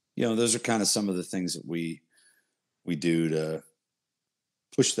kind of some of the things that we do to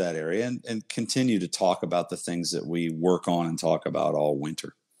push that area, and continue to talk about the things that we work on and talk about all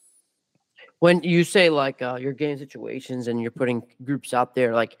winter. When you say like your game situations and you're putting groups out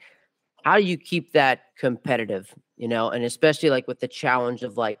there, like how do you keep that competitive? And especially like with the challenge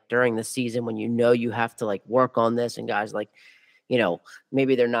of like during the season when you have to like work on this and guys like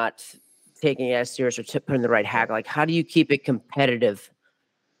maybe they're not taking it as serious or putting the right hack. Like how do you keep it competitive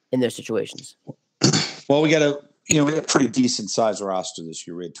in those situations? Well, we had a pretty decent sized roster this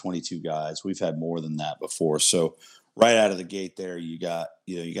year. We had 22 guys. We've had more than that before. So right out of the gate there, you got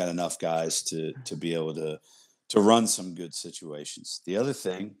enough guys to be able to run some good situations. The other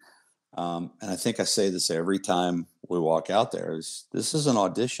thing, and I think I say this every time we walk out there, is this is an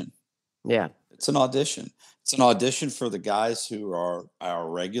audition. Yeah. It's an audition. It's an audition for the guys who are our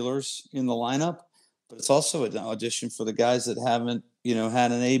regulars in the lineup, but it's also an audition for the guys that haven't,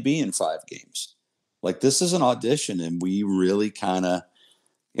 had an AB in 5 games. Like this is an audition, and we really kind of,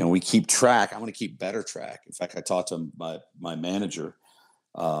 we keep track. I want to keep better track. In fact, I talked to my manager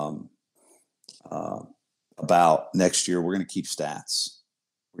um, about next year. We're going to keep stats.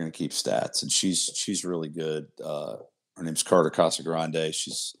 We're going to keep stats, and she's really good. Her name's Carter Casagrande.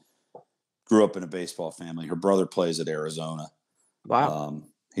 She's grew up in a baseball family. Her brother plays at Arizona. Wow.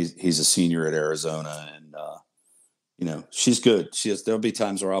 He's a senior at Arizona, and she's good. There'll be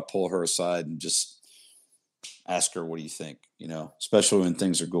times where I'll pull her aside and just ask her, "What do you think?" Especially when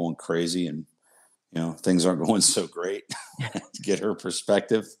things are going crazy and things aren't going so great. To get her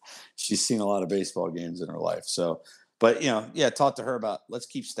perspective, she's seen a lot of baseball games in her life. So, but talk to her about let's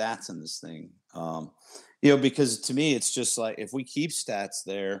keep stats in this thing. Because to me, it's just like if we keep stats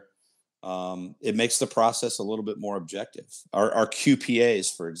there. It makes the process a little bit more objective. Our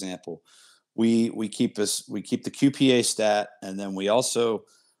QPAs, for example, we keep the QPA stat, and then we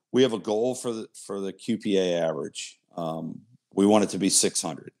have a goal for the QPA average. We want it to be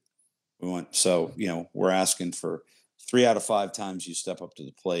 600. We're asking for 3 out of 5 times you step up to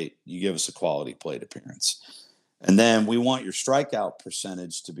the plate, you give us a quality plate appearance. And then we want your strikeout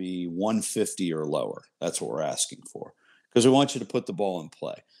percentage to be 150 or lower. That's what we're asking for, because we want you to put the ball in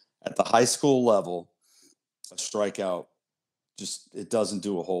play. At the high school level, a strikeout it doesn't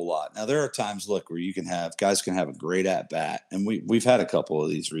do a whole lot. Now there are times, look, where guys can have a great at bat, and we've had a couple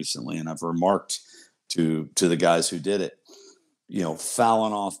of these recently, and I've remarked to the guys who did it,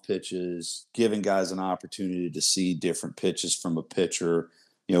 fouling off pitches, giving guys an opportunity to see different pitches from a pitcher,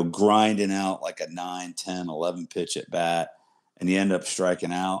 grinding out like a 9, 10, 11 pitch at bat, and you end up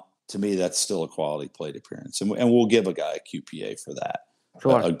striking out. To me, that's still a quality plate appearance, and we'll give a guy a QPA for that.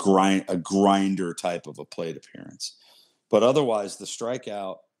 Sure. A grinder type of a plate appearance. But otherwise, the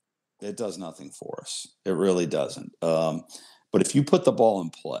strikeout, it does nothing for us. It really doesn't. But if you put the ball in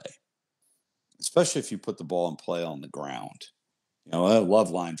play, especially if you put the ball in play on the ground, I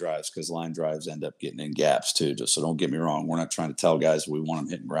love line drives because line drives end up getting in gaps too. Just so don't get me wrong. We're not trying to tell guys we want them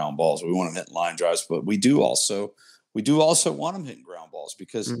hitting ground balls. We want them hitting line drives, but we do also want them hitting ground balls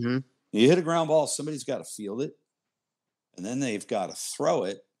because you hit a ground ball, somebody's got to field it. And then they've got to throw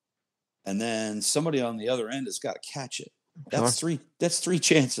it, and then somebody on the other end has got to catch it. That's Sure. That's 3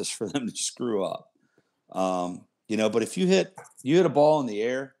 chances for them to screw up. But if you hit a ball in the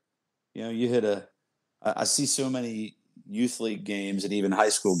air, I see so many youth league games and even high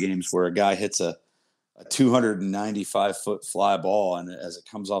school games where a guy hits a 295-foot fly ball, and as it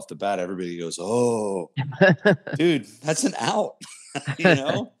comes off the bat, everybody goes, "Oh, dude, that's an out."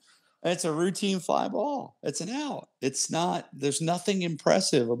 It's a routine fly ball. It's an out. It's not. There's nothing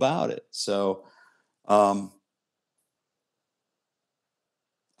impressive about it. So, I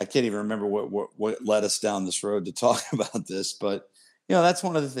can't even remember what led us down this road to talk about this, but that's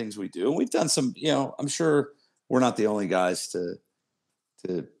one of the things we do, and we've done some. I'm sure we're not the only guys to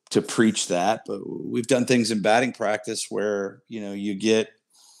preach that, but we've done things in batting practice where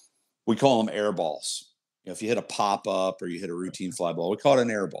we call them air balls. If you hit a pop up or you hit a routine fly ball, we call it an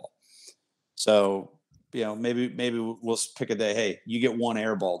air ball. So, maybe we'll pick a day. Hey, you get 1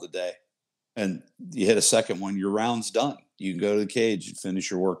 air ball today, and you hit a second one. Your round's done. You can go to the cage and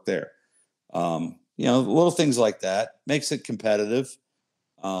finish your work there. Little things like that makes it competitive.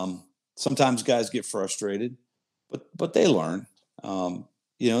 Sometimes guys get frustrated, but they learn.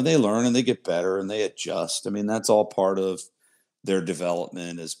 They learn and they get better and they adjust. I mean, that's all part of their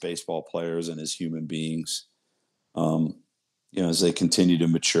development as baseball players and as human beings. As they continue to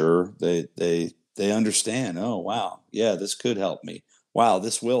mature, they understand, oh, wow, yeah, this could help me. Wow,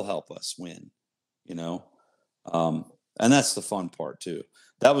 this will help us win, and that's the fun part too.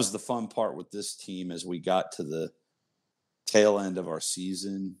 That was the fun part with this team as we got to the tail end of our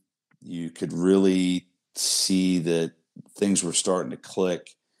season. You could really see that things were starting to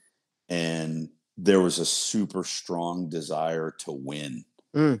click, and there was a super strong desire to win,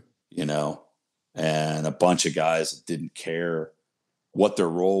 and a bunch of guys that didn't care what their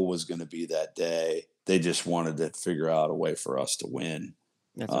role was going to be that day. They just wanted to figure out a way for us to win.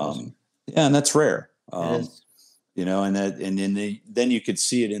 That's awesome. Yeah, and that's rare. It is. Then you could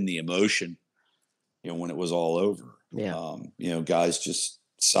see it in the emotion, when it was all over. Yeah. Guys just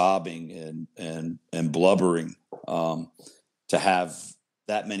sobbing and blubbering, to have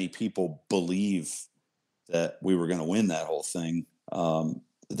that many people believe that we were going to win that whole thing.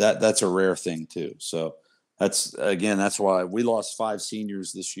 That's a rare thing too. So that's why we lost 5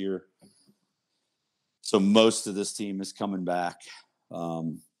 seniors this year. So most of this team is coming back.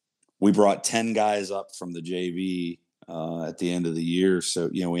 We brought 10 guys up from the JV at the end of the year. So,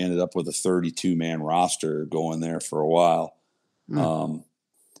 we ended up with a 32-man roster going there for a while,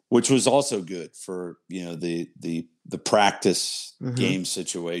 which was also good for, the practice game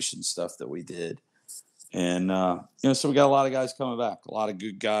situation stuff that we did. And, so we got a lot of guys coming back, a lot of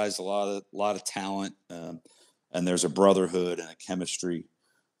good guys, a lot of talent. And there's a brotherhood and a chemistry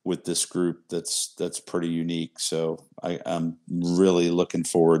with this group that's pretty unique. So I'm really looking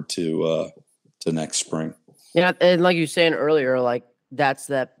forward to next spring. Yeah, and like you were saying earlier, like that's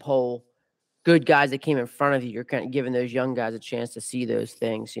that whole good guys that came in front of you. You're kind of giving those young guys a chance to see those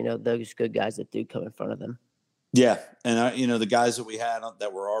things, those good guys that do come in front of them. Yeah, and the guys that we had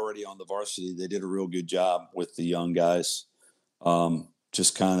that were already on the varsity, they did a real good job with the young guys,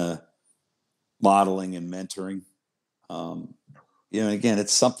 just kind of modeling and mentoring. Again,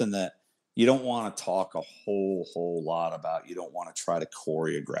 it's something that you don't want to talk a whole lot about. You don't want to try to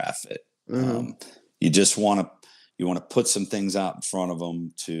choreograph it. You just want to put some things out in front of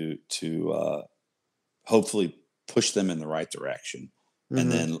them to hopefully push them in the right direction,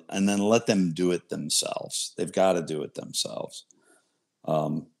 and then let them do it themselves. They've got to do it themselves.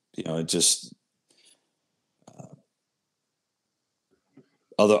 It just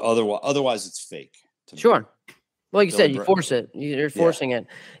otherwise it's fake. Sure. Like you said, you force it. You're forcing it.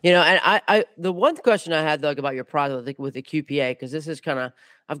 And I the one question I had, Doug, about your project with the QPA, because this is kind of,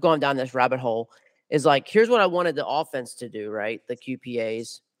 I've gone down this rabbit hole, is like, here's what I wanted the offense to do, right? The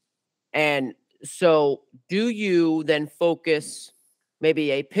QPAs. And so do you then focus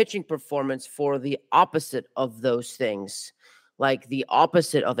maybe a pitching performance for the opposite of those things? Like the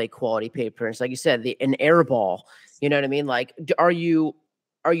opposite of a quality pay appearance, like you said, an air ball, you know what I mean? Like, are you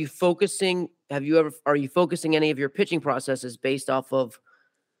focusing, are you focusing any of your pitching processes based off of,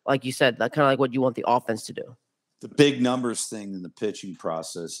 like you said, kind of like what you want the offense to do? The big numbers thing in the pitching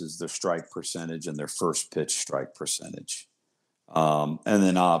process is their strike percentage and their first pitch strike percentage. And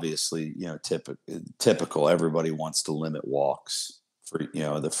then obviously, typical, everybody wants to limit walks for,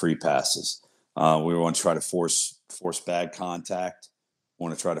 the free passes. We want to try to force bad contact. We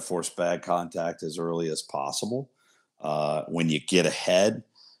want to try to force bad contact as early as possible. When you get ahead,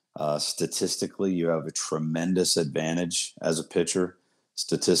 statistically, you have a tremendous advantage as a pitcher.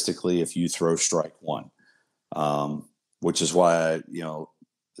 Statistically, if you throw strike one, which is why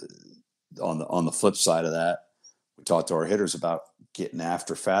on the flip side of that, we talk to our hitters about getting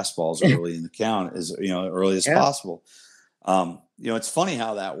after fastballs early in the count as early as possible. It's funny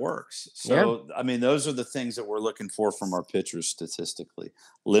how that works. So, those are the things that we're looking for from our pitchers statistically.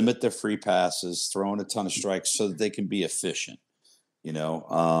 Limit the free passes, throwing a ton of strikes so that they can be efficient. We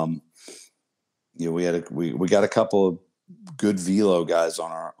got a couple of good velo guys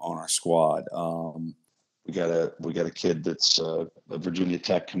on our squad. We got a kid that's a Virginia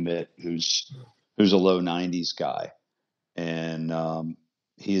Tech commit who's a low 90s guy, and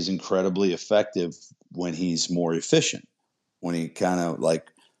he is incredibly effective when he's more efficient. When he when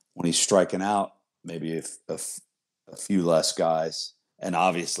he's striking out maybe a few less guys, and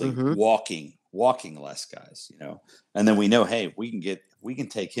obviously walking less guys, and then we know, hey, we can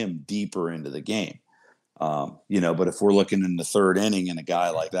take him deeper into the game. But if we're looking in the third inning and a guy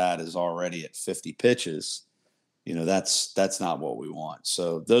like that is already at 50 pitches, that's not what we want.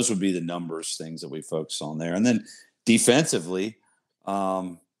 So those would be the numbers things that we focus on there. And then defensively,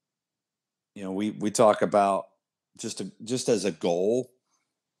 we talk about just as a goal,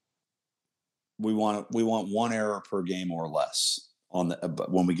 we want 1 error per game or less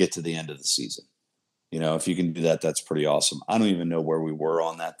when we get to the end of the season. If you can do that, that's pretty awesome. I don't even know where we were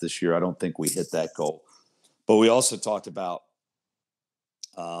on that this year. I don't think we hit that goal. But we also talked about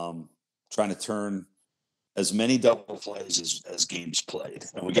trying to turn as many double plays as games played.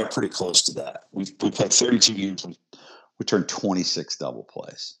 And we got pretty close to that. We played 32 games. We turned 26 double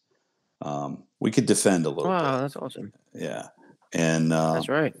plays. We could defend a little bit. Wow, that's awesome. Yeah. And that's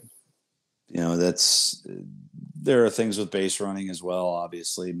right. There are things with base running as well,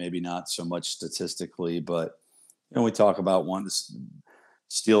 obviously, maybe not so much statistically, but we talk about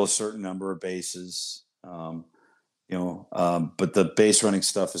steal a certain number of bases. But the base running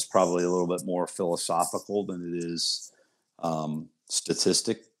stuff is probably a little bit more philosophical than it is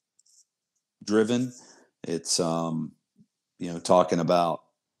statistic driven. It's talking about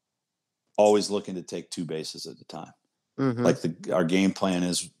always looking to take 2 bases at a time. Mm-hmm. Like our game plan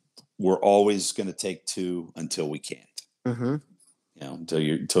is, we're always going to take 2 until we can't. Mm-hmm. Until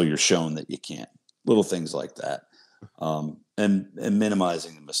you're shown that you can't. Little things like that, and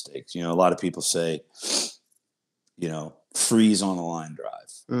minimizing the mistakes. A lot of people say, freeze on a line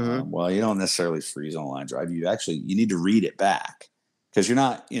drive. Mm-hmm. Well, you don't necessarily freeze on a line drive. You need to read it back, because you're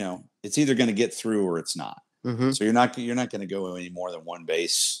not, it's either going to get through or it's not. Mm-hmm. So you're not going to go any more than 1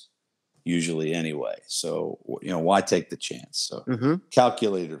 base usually anyway. So, why take the chance? So Mm-hmm.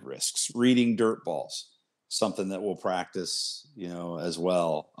 calculated risks, reading dirt balls, something that we'll practice, as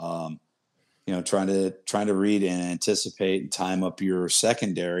well. Trying to read and anticipate and time up your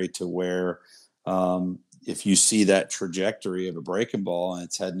secondary to where, if you see that trajectory of a breaking ball and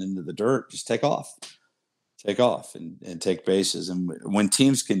it's heading into the dirt, just take off and take bases. And when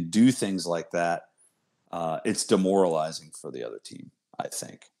teams can do things like that, it's demoralizing for the other team, I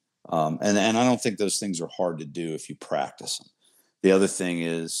think. And I don't think those things are hard to do if you practice them. The other thing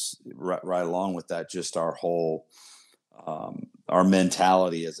is, right along with that, just our whole, our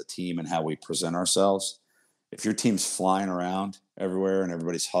mentality as a team and how we present ourselves. If your team's flying around everywhere and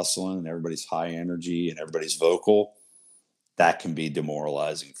everybody's hustling and everybody's high energy and everybody's vocal, that can be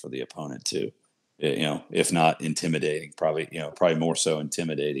demoralizing for the opponent too. If not intimidating, probably more so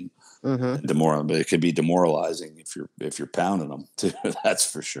intimidating than demoralizing. But it could be demoralizing if you're pounding them too. That's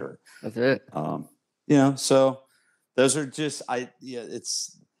for sure. That's it. So those are just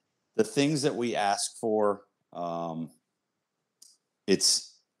it's the things that we ask for.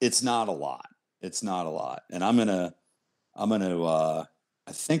 It's not a lot. It's not a lot. And I'm gonna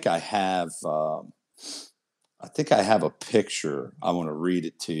I think I have a picture. I want to read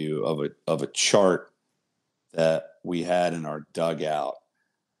it to you of a chart that we had in our dugout.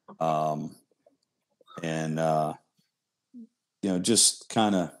 Just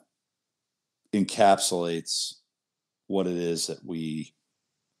kind of encapsulates what it is that we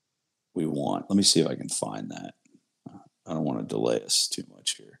want. Let me see if I can find that. I don't want to delay us too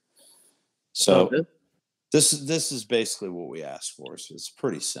much here. So this is basically what we ask for. So it's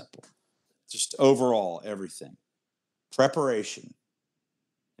pretty simple. Just overall everything. Preparation.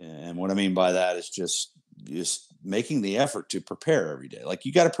 And what I mean by that is just making the effort to prepare every day. Like,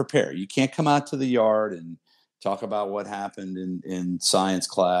 you got to prepare. You can't come out to the yard and talk about what happened in science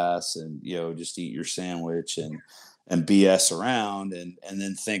class and, just eat your sandwich and BS around and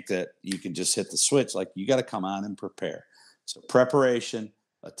then think that you can just hit the switch. Like, you got to come out and prepare. So preparation,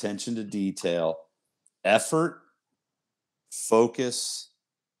 attention to detail, effort, focus,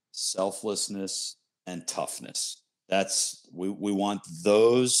 selflessness, and toughness. We want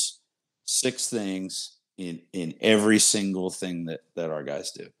those 6 things in every single thing that our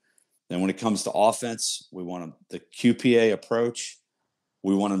guys do. And when it comes to offense, we want the QPA approach.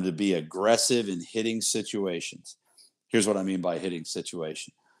 We want them to be aggressive in hitting situations. Here's what I mean by hitting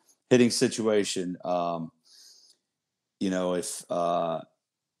situation. Hitting situation, if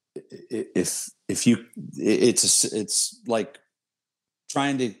you, it's like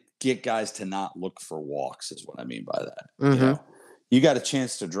trying to get guys to not look for walks is what I mean by that. You got a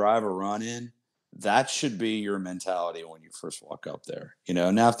chance to drive a run in. That should be your mentality when you first walk up there.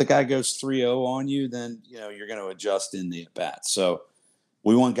 Now if the guy goes 3-0 on you, then, you're going to adjust in the at bat. So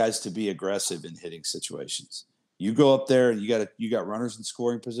we want guys to be aggressive in hitting situations. You go up there and you got runners in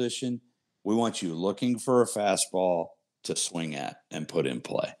scoring position. We want you looking for a fastball to swing at and put in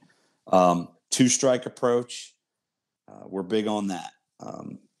play. 2-strike approach. We're big on that.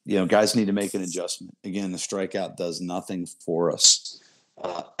 Guys need to make an adjustment. Again, the strikeout does nothing for us.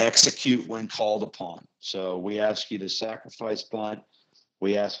 Execute when called upon. So we ask you to sacrifice bunt.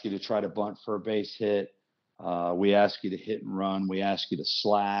 We ask you to try to bunt for a base hit. We ask you to hit and run. We ask you to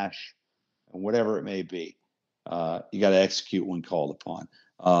slash, and whatever it may be. You got to execute when called upon.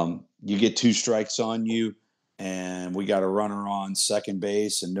 You get 2 strikes on you, and we got a runner on second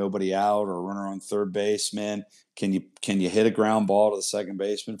base and nobody out, or a runner on third base. Man, can you hit a ground ball to the second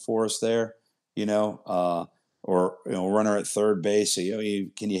baseman for us there? Or runner at third base. So,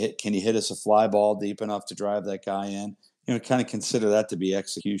 can you hit us a fly ball deep enough to drive that guy in? Kind of consider that to be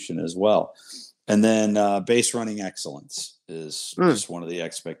execution as well. And then base running excellence is just one of the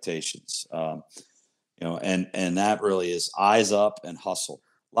expectations. And that really is eyes up and hustle.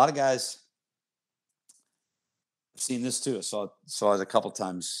 A lot of guys, I've seen this too. I saw it a couple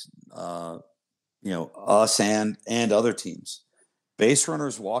times. Us and other teams. base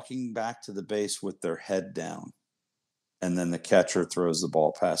runners walking back to the base with their head down, and then the catcher throws the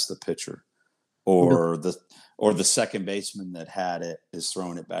ball past the pitcher, or the second baseman that had it is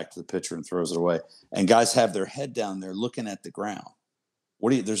throwing it back to the pitcher and throws it away. And guys have their head down, they're looking at the ground.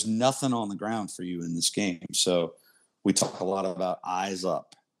 There's nothing on the ground for you in this game. So we talk a lot about eyes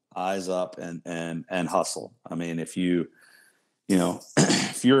up and hustle. I mean, if you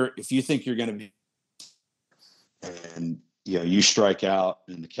if you think you're going to be, and you strike out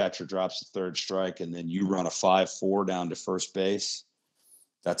and the catcher drops the third strike and then you run a 5-4 down to first base,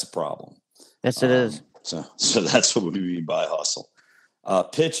 that's a problem. Yes, it is. So that's what we mean by hustle.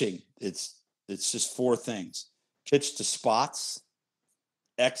 Pitching, it's just 4 things: pitch to spots,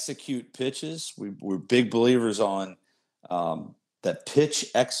 execute pitches. We're big believers on that pitch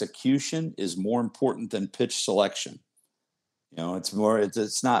execution is more important than pitch selection.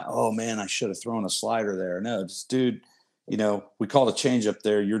 It's not, oh man, I should have thrown a slider there. No, just dude, we call the changeup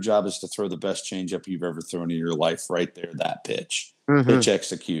there. Your job is to throw the best changeup you've ever thrown in your life right there, that pitch. Mm-hmm. Pitch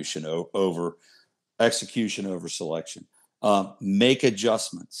execution over selection. Make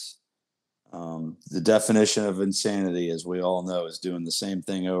adjustments. The definition of insanity, as we all know, is doing the same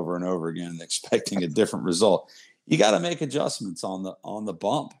thing over and over again and expecting a different result. You got to make adjustments on the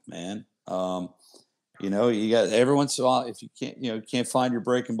bump, man. You got every once in a while, if you can't find your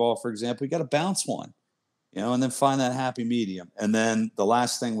breaking ball, for example, you got to bounce one, and then find that happy medium. And then the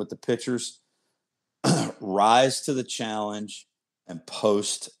last thing with the pitchers, rise to the challenge and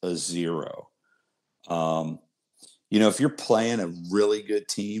post a 0. If you're playing a really good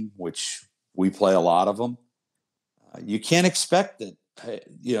team, which we play a lot of them, you can't expect that,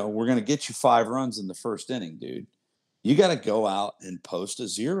 we're going to get you 5 runs in the first inning, dude. You got to go out and post a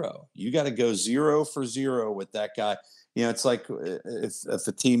 0. You got to go 0 for 0 with that guy. It's like if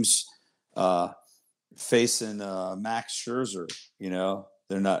a team's facing Max Scherzer,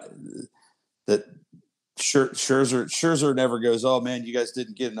 they're not that Scherzer never goes, oh man, you guys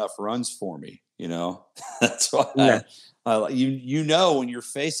didn't get enough runs for me. That's why when you're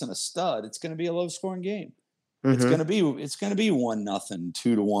facing a stud, it's going to be a low scoring game. Mm-hmm. It's going to be 1-0, 2-1,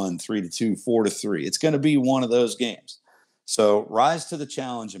 3-2, 4-3. It's going to be one of those games. So rise to the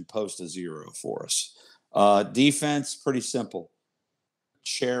challenge and post a 0 for us. Defense, pretty simple.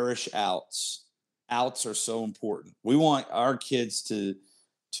 Cherish outs. Outs are so important. We want our kids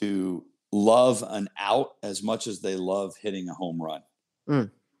to love an out as much as they love hitting a home run.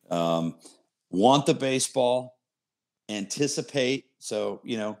 Want the baseball, anticipate. So,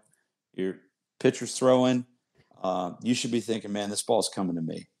 your pitcher's throwing. You should be thinking, man, this ball's coming to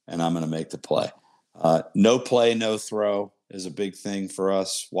me and I'm going to make the play. No play, no throw is a big thing for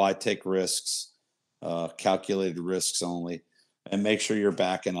us. Why take risks? Calculated risks only, and make sure you're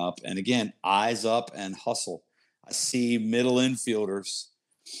backing up. And again, eyes up and hustle. I see middle infielders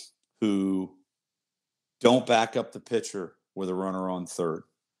who don't back up the pitcher with a runner on third.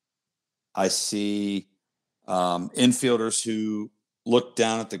 I see infielders who look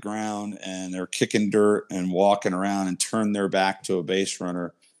down at the ground and they're kicking dirt and walking around and turn their back to a base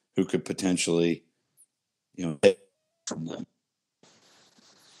runner who could potentially, hit from them.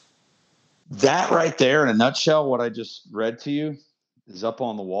 That right there, in a nutshell, what I just read to you is up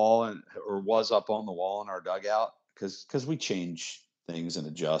on the wall was up on the wall in our dugout because we change things and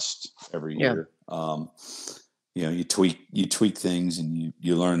adjust every year. You tweak things and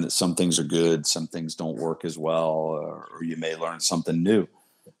you learn that some things are good, some things don't work as well, or you may learn something new.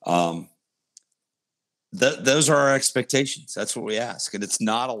 Those are our expectations. That's what we ask. And it's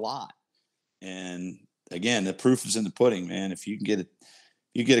not a lot. And again, the proof is in the pudding, man. If you can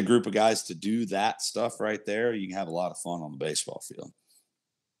get a group of guys to do that stuff right there, you can have a lot of fun on the baseball field.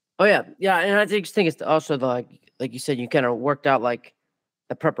 Oh yeah. Yeah. And I think it's also like you said, you kind of worked out like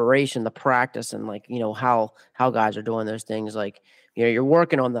the preparation, the practice, and how guys are doing those things. Like, you're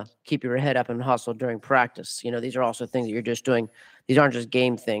working on the keep your head up and hustle during practice. These are also things that you're just doing. These aren't just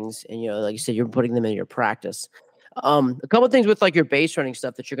game things. And, like you said, you're putting them in your practice. A couple of things with like your base running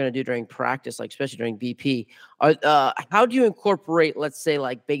stuff that you're going to do during practice, like especially during BP. How do you incorporate, let's say,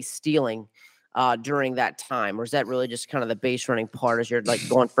 like base stealing during that time? Or is that really just kind of the base running part as you're like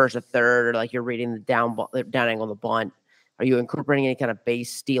going first or third, or like you're reading the down angle on the bunt? Are you incorporating any kind of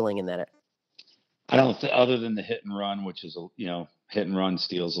base stealing in that? I don't other than the hit and run, which is, hit and run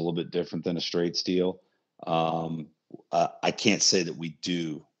steal is a little bit different than a straight steal. I can't say that we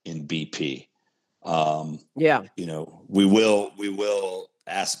do in BP. We will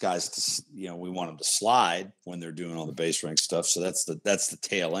ask guys to, we want them to slide when they're doing all the base rank stuff. So that's the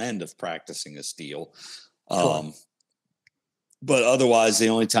tail end of practicing a steal. But otherwise, the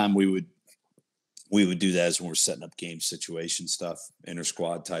only time we we would do that as when we're setting up game situation stuff, inter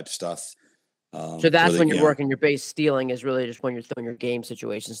squad type stuff. So that's when you're working your base stealing is really just when you're throwing your game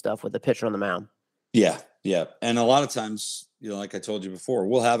situation stuff with the pitcher on the mound. Yeah. And a lot of times, like I told you before,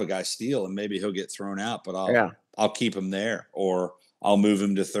 we'll have a guy steal and maybe he'll get thrown out, but I'll keep him there, or I'll move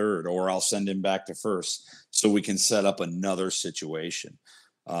him to third, or I'll send him back to first so we can set up another situation.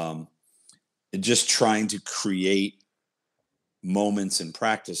 Just trying to create moments in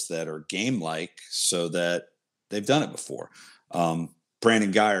practice that are game-like so that they've done it before.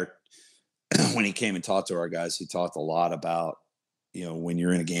 Brandon Geyer, when he came and talked to our guys, he talked a lot about, when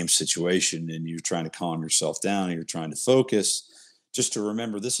you're in a game situation and you're trying to calm yourself down and you're trying to focus, just to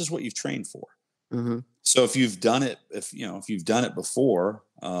remember this is what you've trained for. Mm-hmm. So if you've done it, if you've done it before,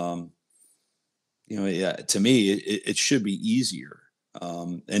 to me, it should be easier.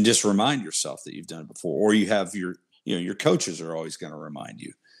 And just remind yourself that you've done it before, or you have your coaches are always going to remind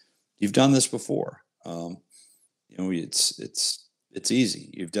you, you've done this before. It's easy.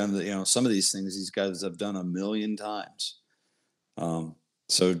 You've done some of these things these guys have done a million times.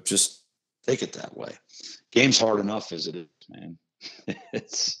 So just take it that way. Game's hard enough as it is, man.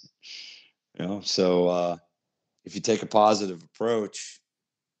 It's, so if you take a positive approach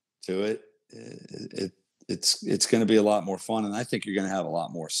to it, it's going to be a lot more fun. And I think you're going to have a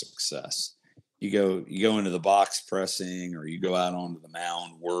lot more success. You go into the box pressing, or you go out onto the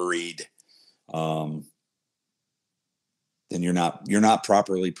mound worried, then you're not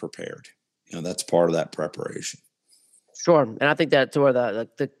properly prepared. That's part of that preparation. Sure. And I think that's where the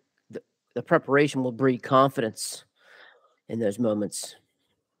preparation will breed confidence in those moments.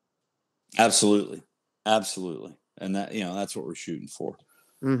 Absolutely. And that, that's what we're shooting for.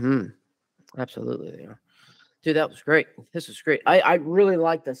 Mm-hmm. Absolutely. Yeah. Dude, that was great. This was great. I really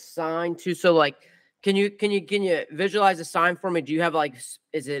like the sign too. So like, can you visualize the sign for me? Do you have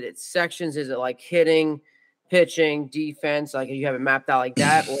is it sections? Is it like hitting, pitching, defense? Like you have it mapped out like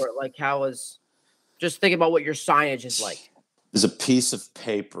that, or like just think about what your signage is like. There's a piece of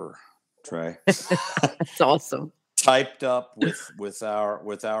paper, Trey. That's awesome. Typed up with our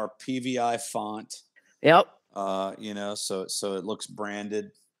PVI font. Yep. So it looks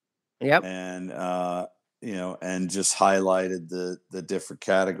branded. Yep. And and just highlighted the different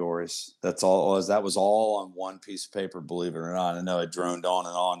categories. That was all on one piece of paper, believe it or not. I know it droned on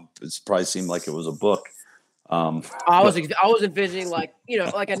and on. It probably seemed like it was a book. I was envisioning like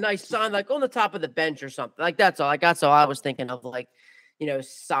a nice sign like on the top of the bench or something. Like that's all. Like that's all I was thinking of, like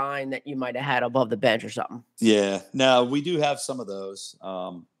sign that you might have had above the bench or something. Yeah. No, we do have some of those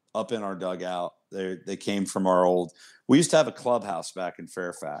up in our dugout. They came from our old. We used to have a clubhouse back in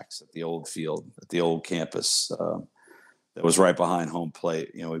Fairfax at the old field, at the old campus that was right behind home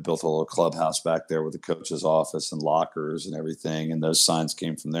plate. We built a little clubhouse back there with the coach's office and lockers and everything. And those signs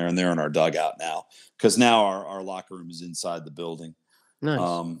came from there, and they're in our dugout now, because now our locker room is inside the building. Nice.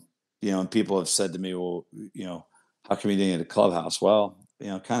 And people have said to me, well, how come you didn't get a clubhouse? Well,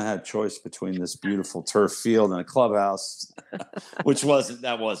 kind of had a choice between this beautiful turf field and a clubhouse, which wasn't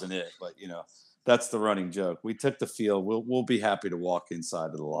it. But, that's the running joke. We took the field. We'll be happy to walk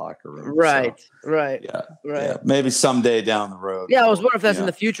inside of the locker room. Right. So, right. Yeah. Right. Yeah. Maybe someday down the road. Yeah. I was wondering if that's in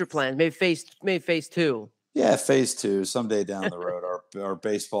the future plans. Maybe phase 2. Yeah. Phase 2. Someday down the road, our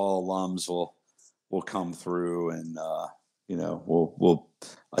baseball alums will come through, and, we'll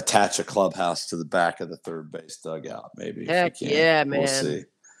attach a clubhouse to the back of the third base dugout. Maybe. Heck yeah, man. We'll see.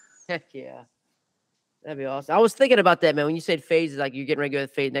 Heck yeah. That'd be awesome. I was thinking about that, man. When you said phases, like you're getting ready to go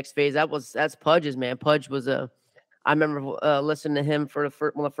to the next phase, that's Pudge's, man. Pudge was I remember listening to him for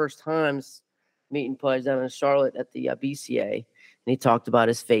one of the first times, meeting Pudge down in Charlotte at the BCA, and he talked about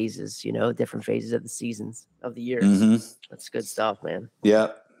his phases, different phases of the seasons of the year. Mm-hmm. That's good stuff, man.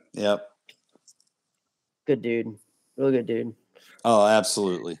 Yep. Good dude. Really good dude. Oh,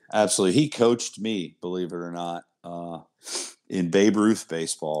 absolutely. He coached me, believe it or not, in Babe Ruth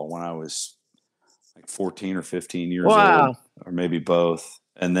baseball when I was like 14 or 15 years old, or maybe both.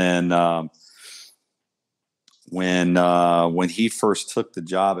 And then when he first took the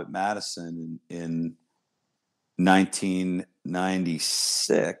job at Madison in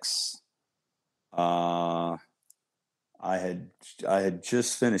 1996, I had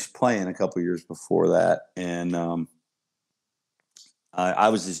just finished playing a couple years before that, and I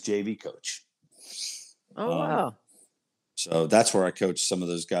was his JV coach. Oh wow! So that's where I coached some of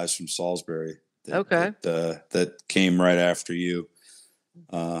those guys from Salisbury. That came right after you,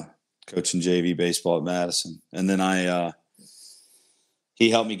 coaching JV baseball at Madison, and then he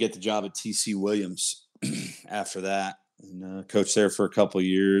helped me get the job at TC Williams after that, and coached there for a couple of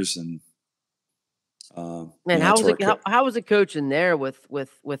years, and Man, how That's was where it? How was it coaching there with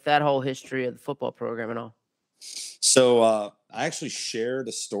that whole history of the football program and all? So I actually shared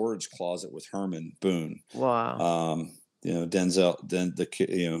a storage closet with Herman Boone. Wow. Yeah. Denzel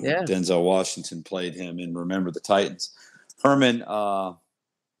Washington played him in Remember the Titans. Herman was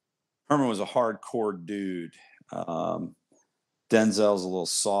a hardcore dude. Denzel's a little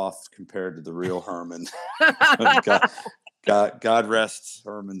soft compared to the real Herman. God rest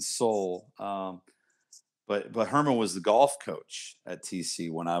Herman's soul. But Herman was the golf coach at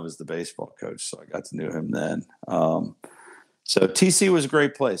TC when I was the baseball coach, so I got to know him then. So TC was a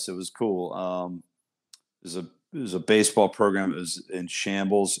great place. It was cool. It was a baseball program. It was in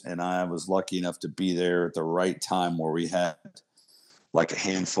shambles, and I was lucky enough to be there at the right time where we had like a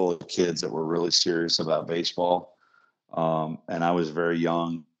handful of kids that were really serious about baseball. And I was very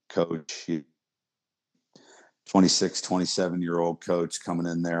young coach, 26, 27-year-old coach coming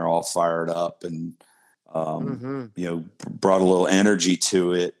in there all fired up and, brought a little energy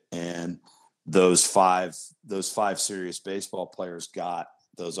to it. And those five serious baseball players got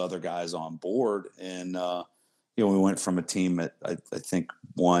those other guys on board. And, we went from a team that I think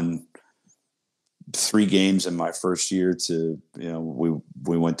won 3 games in my first year to,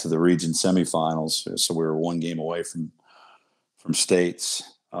 we went to the region semifinals. So we were 1 game away from states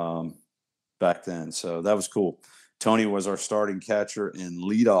back then. So that was cool. Tony was our starting catcher and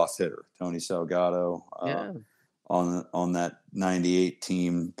leadoff hitter, Tony Salgado, on that 98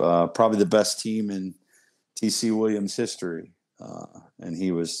 team, probably the best team in TC Williams history. And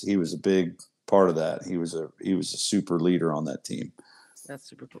he was a big part of that. He was a super leader on that team. That's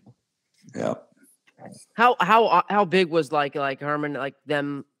super cool. Yeah. How big was like Herman, like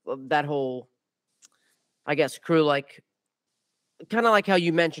them, that whole, I guess, crew, like kind of like how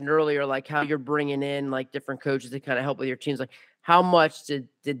you mentioned earlier, like how you're bringing in like different coaches to kind of help with your teams. Like how much did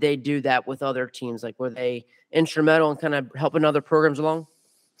they do that with other teams? Like were they instrumental in kind of helping other programs along?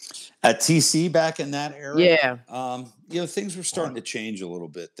 At TC back in that era, yeah, things were starting to change a little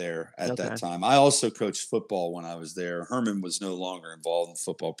bit there at that time. I also coached football when I was there. Herman was no longer involved in the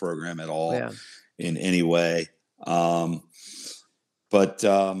football program at all in any way.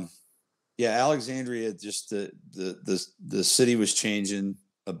 Alexandria, just the city was changing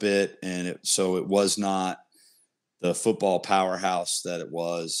a bit, and so it was not the football powerhouse that it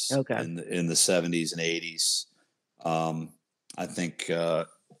was in the 70s and 80s. I think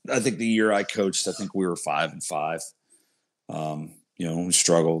the year I coached, I think we were 5-5. We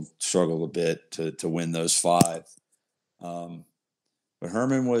struggled a bit to win those 5. But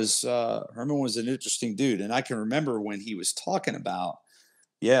Herman was an interesting dude, and I can remember when he was talking about,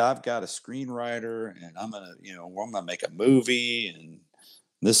 I've got a screenwriter, and I'm gonna make a movie, and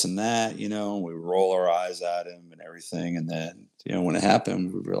this and that. We roll our eyes at him and everything, and then when it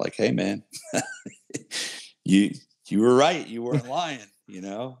happened, we were like, "Hey, man, you were right. You weren't lying."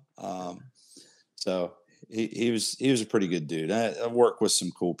 So he was a pretty good dude. I worked with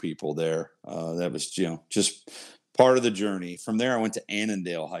some cool people there. That was just part of the journey. From there, I went to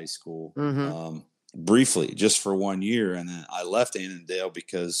Annandale High School. Briefly, just for 1 year, and then I left Annandale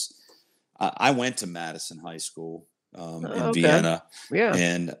because I went to Madison High School in Vienna,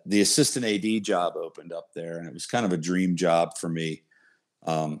 and the assistant AD job opened up there, and it was kind of a dream job for me.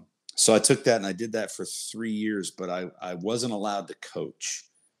 So I took that and I did that for 3 years, but I wasn't allowed to coach,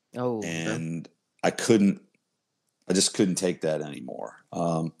 and I just couldn't take that anymore.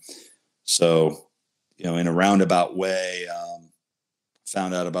 So in a roundabout way,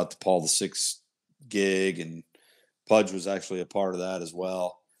 found out about the Paul VI gig, and Pudge was actually a part of that as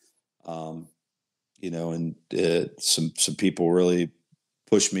well. And some people really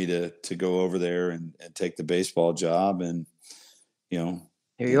pushed me to go over there and take the baseball job. And, here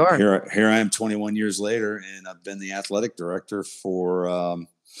you are. Here I am 21 years later, and I've been the athletic director for, I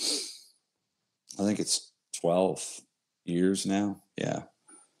think it's 12 years now. Yeah.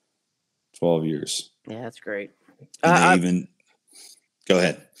 12 years. Yeah, that's great. Go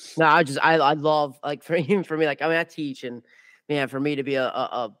ahead. No, I love, like, for me, like, I mean, I teach, and man, for me to be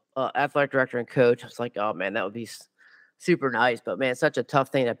a athletic director and coach, it's like, oh man, that would be super nice. But man, it's such a tough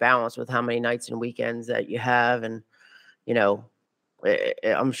thing to balance with how many nights and weekends that you have, and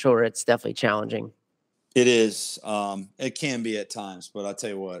I'm sure it's definitely challenging. It is. It can be at times, but I'll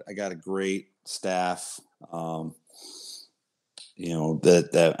tell you what, I got a great staff. And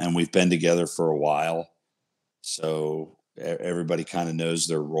we've been together for a while, so everybody kind of knows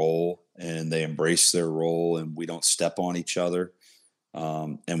their role, and they embrace their role, and we don't step on each other.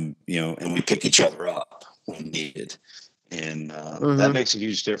 And we pick each other up when needed. And that Mm-hmm. makes a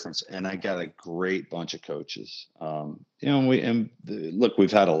huge difference. And I got a great bunch of coaches. Look,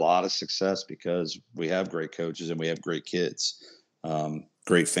 we've had a lot of success because we have great coaches and we have great kids,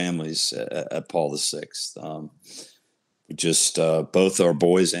 great families at Paul VI. We just both our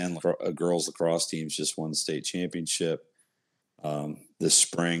boys and girls lacrosse teams just won the state championship this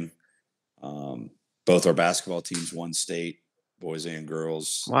spring. Both our basketball teams won state, boys and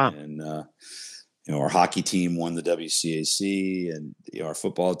girls, Wow. and our hockey team won the WCAC, and our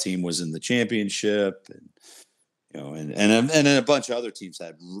football team was in the championship, and and then a bunch of other teams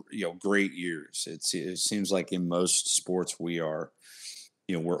had great years. It seems like in most sports we are,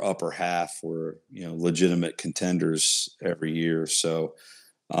 we're upper half, we're legitimate contenders every year. So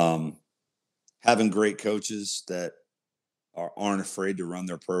having great coaches that aren't afraid to run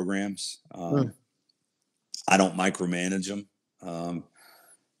their programs. I don't micromanage them.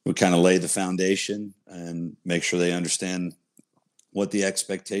 We kind of lay the foundation and make sure they understand what the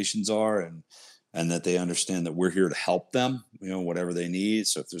expectations are, and that they understand that we're here to help them, whatever they need.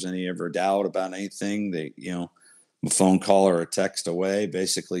 So if there's any ever doubt about anything, they, a phone call or a text away,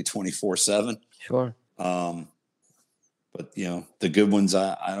 basically 24/7. Sure. But the good ones,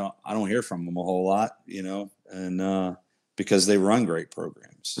 I don't hear from them a whole lot, and because they run great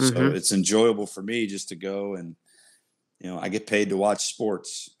programs. Mm-hmm. So it's enjoyable for me just to go and, I get paid to watch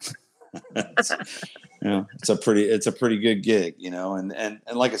sports. it's a pretty good gig, and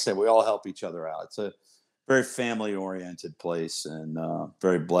like I said, we all help each other out. It's a very family oriented place, and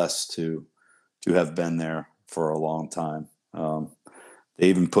very blessed to have been there for a long time. They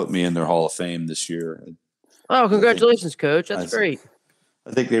even put me in their Hall of Fame this year. Oh, congratulations, Coach. That's great.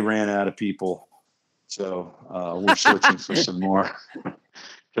 I think they ran out of people, so we're searching for some more.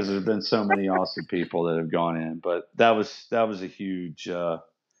 Because there's been so many awesome people that have gone in, but that was a huge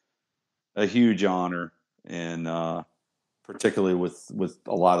honor, and particularly with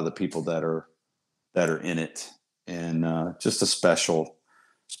a lot of the people that are in it, and just a special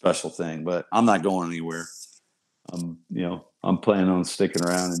thing. But I'm not going anywhere. I'm planning on sticking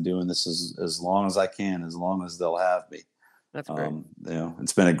around and doing this as long as I can, as long as they'll have me. That's great.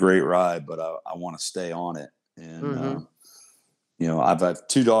 It's been a great ride, but I want to stay on it, and I've had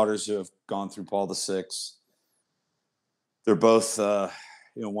two daughters who have gone through Paul VI. They're both,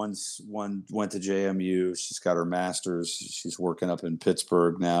 one went to JMU. She's got her master's. She's working up in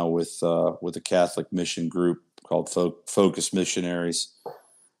Pittsburgh now with a Catholic mission group called Focus Missionaries.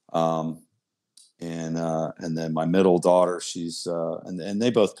 And then my middle daughter, she's and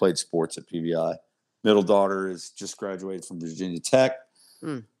they both played sports at PVI. Middle daughter is just graduated from Virginia Tech.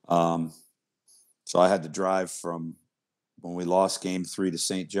 So I had to drive from when we lost Game 3 to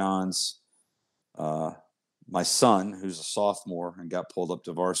St. John's. My son, who's a sophomore and got pulled up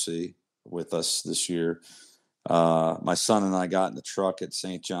to varsity with us this year, my son and I got in the truck at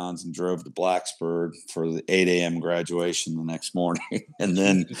St. John's and drove to Blacksburg for the 8 a.m. graduation the next morning, and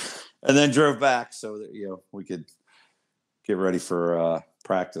then drove back so that we could get ready for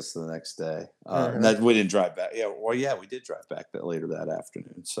practice the next day. We didn't drive back. We did drive back later that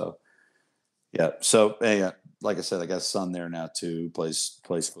afternoon. So like I said, I got a son there now too, plays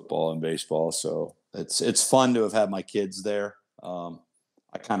football and baseball. So it's fun to have had my kids there.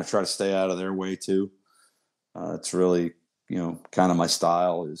 I kind of try to stay out of their way too. It's really, kind of my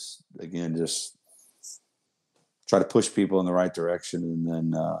style is, again, just try to push people in the right direction, and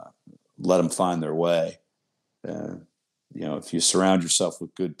then let them find their way. If you surround yourself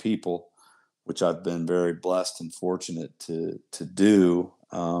with good people, which I've been very blessed and fortunate to do,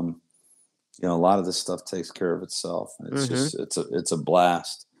 a lot of this stuff takes care of itself. And it's just, it's a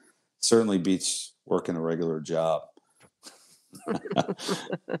blast. Certainly beats working a regular job.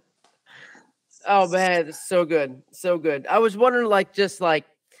 Oh man, it's so good. So good. I was wondering, just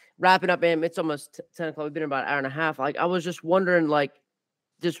wrapping up, man, it's almost 10 o'clock. We've been about an hour and a half. I was just wondering,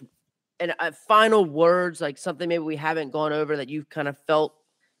 just and final words, something maybe we haven't gone over that you kind of felt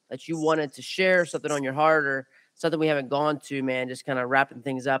that you wanted to share, something on your heart or something we haven't gone to, man, just kind of wrapping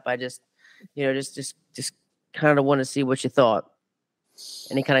things up. I just, just kind of want to see what you thought.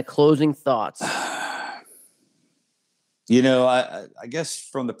 Any kind of closing thoughts? I guess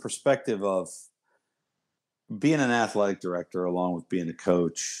from the perspective of being an athletic director, along with being a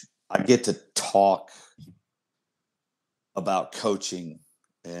coach, I get to talk about coaching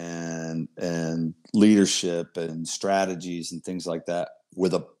and leadership and strategies and things like that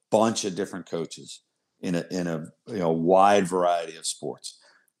with a bunch of different coaches in a wide variety of sports,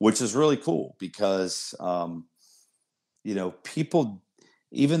 which is really cool because people,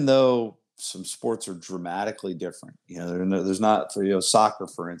 even though some sports are dramatically different. There's not for soccer,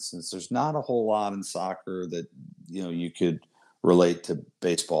 for instance. There's not a whole lot in soccer that you could relate to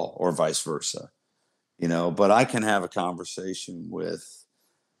baseball or vice versa. But I can have a conversation with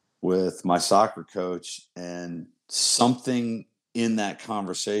my soccer coach, and something in that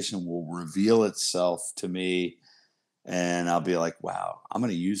conversation will reveal itself to me, and I'll be like, wow, I'm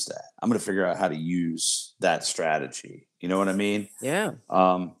going to use that. I'm going to figure out how to use that strategy. You know what I mean? Yeah.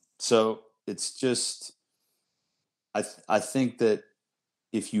 So it's just, I think that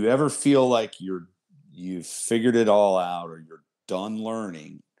if you ever feel like you've figured it all out, or you're done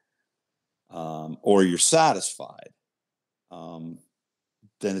learning, or you're satisfied, then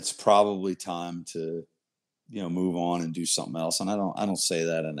it's probably time to move on and do something else. And I don't say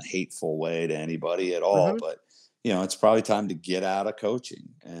that in a hateful way to anybody at all, Mm-hmm. but it's probably time to get out of coaching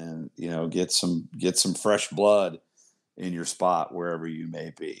and get some fresh blood in your spot wherever you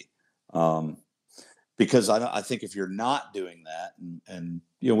may be. Because I think if you're not doing that, and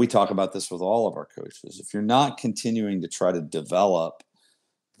we talk about this with all of our coaches, if you're not continuing to try to develop,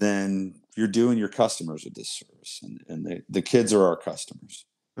 then you're doing your customers a disservice, and the kids are our customers.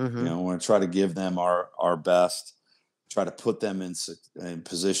 Mm-hmm. We want to try to give them our best, try to put them in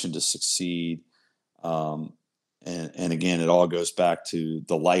position to succeed. And again, it all goes back to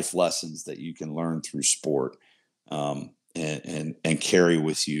the life lessons that you can learn through sport, and carry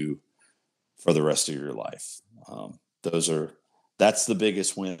with you for the rest of your life. That's the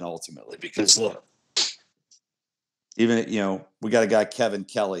biggest win ultimately, because look, even we got a guy, Kevin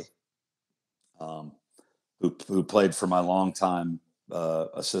Kelly, who played for my longtime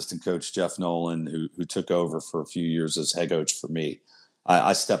assistant coach Jeff Nolan, who took over for a few years as head coach for me.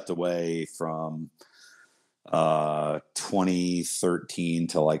 I stepped away from 2013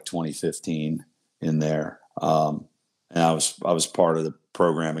 to like 2015 in there, and I was part of the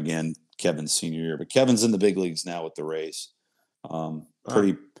program again, Kevin's senior year. But Kevin's in the big leagues now with the Rays. Wow.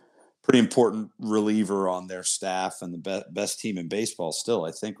 Pretty important reliever on their staff, and the best team in baseball still,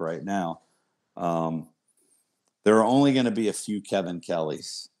 I think, right now. There are only going to be a few Kevin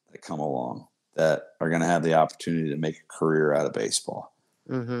Kellys that come along that are going to have the opportunity to make a career out of baseball.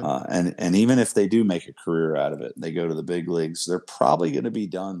 Mm-hmm. And even if they do make a career out of it, they go to the big leagues, they're probably going to be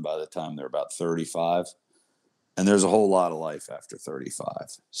done by the time they're about 35. And there's a whole lot of life after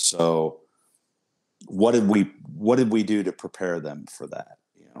 35. So what did we do to prepare them for that?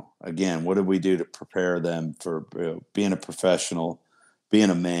 Again, what did we do to prepare them for being a professional,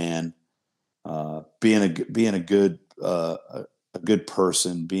 being a man, being a good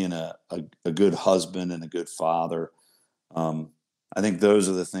person, being a good husband and a good father. I think those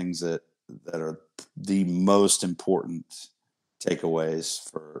are the things that are the most important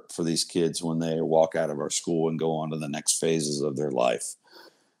takeaways for these kids when they walk out of our school and go on to the next phases of their life.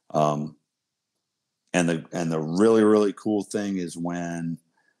 And the really, really cool thing is when,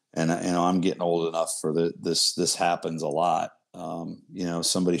 and I'm getting old enough for this happens a lot.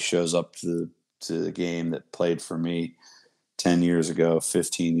 Somebody shows up to the game that played for me 10 years ago,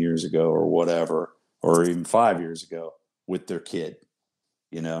 15 years ago, or whatever, or even 5 years ago, with their kid,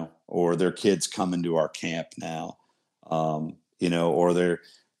 or their kids coming to our camp now, or they're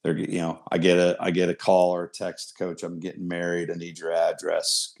I get a call or a text, coach, I'm getting married, I need your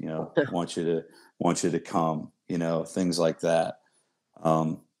address, want you to come, things like that.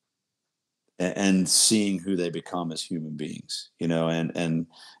 And seeing who they become as human beings, and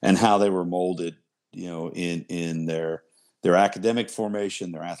how they were molded, in their academic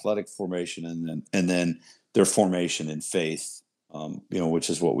formation, their athletic formation, and then their formation in faith, which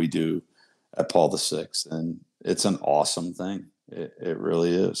is what we do at Paul VI. And it's an awesome thing. It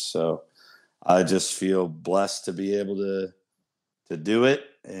really is. So I just feel blessed to be able to do it.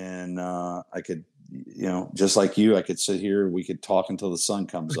 And I could, just like you, I could sit here, we could talk until the sun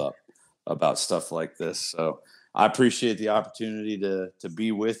comes up about stuff like this. So I appreciate the opportunity to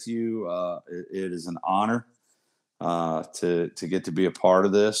be with you. It is an honor to get to be a part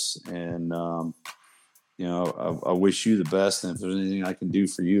of this. And, I wish you the best. And if there's anything I can do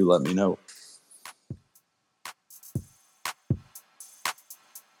for you, let me know.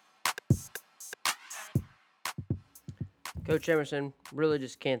 Coach Emerson, really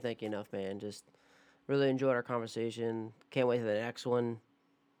just can't thank you enough, man. Just really enjoyed our conversation. Can't wait for the next one.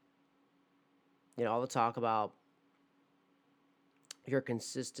 All the talk about your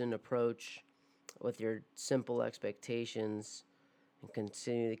consistent approach with your simple expectations and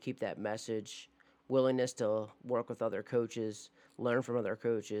continue to keep that message, willingness to work with other coaches, learn from other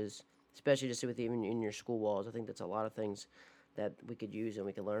coaches, especially just with even in your school walls. I think that's a lot of things that we could use and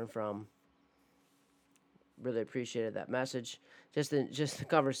we could learn from. really appreciated that message. Just the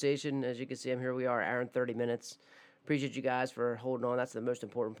conversation. As you can see, here we are, hour and 30 minutes. Appreciate you guys for holding on. That's the most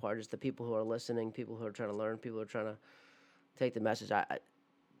important part. Just the people who are listening, people who are trying to learn, people who are trying to take the message.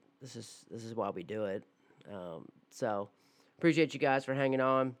 This is why we do it. So appreciate you guys for hanging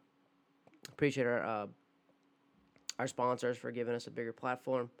on. Appreciate our sponsors for giving us a bigger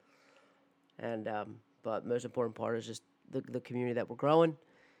platform. And but most important part is just the community that we're growing.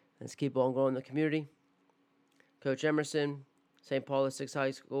 Let's keep on growing the community. Coach Emerson, St. Paul 6 High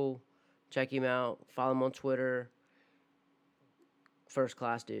School. Check him out. Follow him on Twitter. First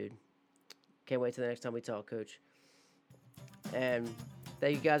class dude. Can't wait till the next time we talk, Coach. And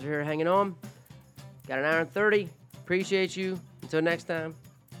thank you guys for here hanging on. Got an hour and 30. Appreciate you. Until next time,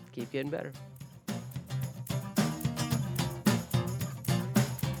 keep getting better.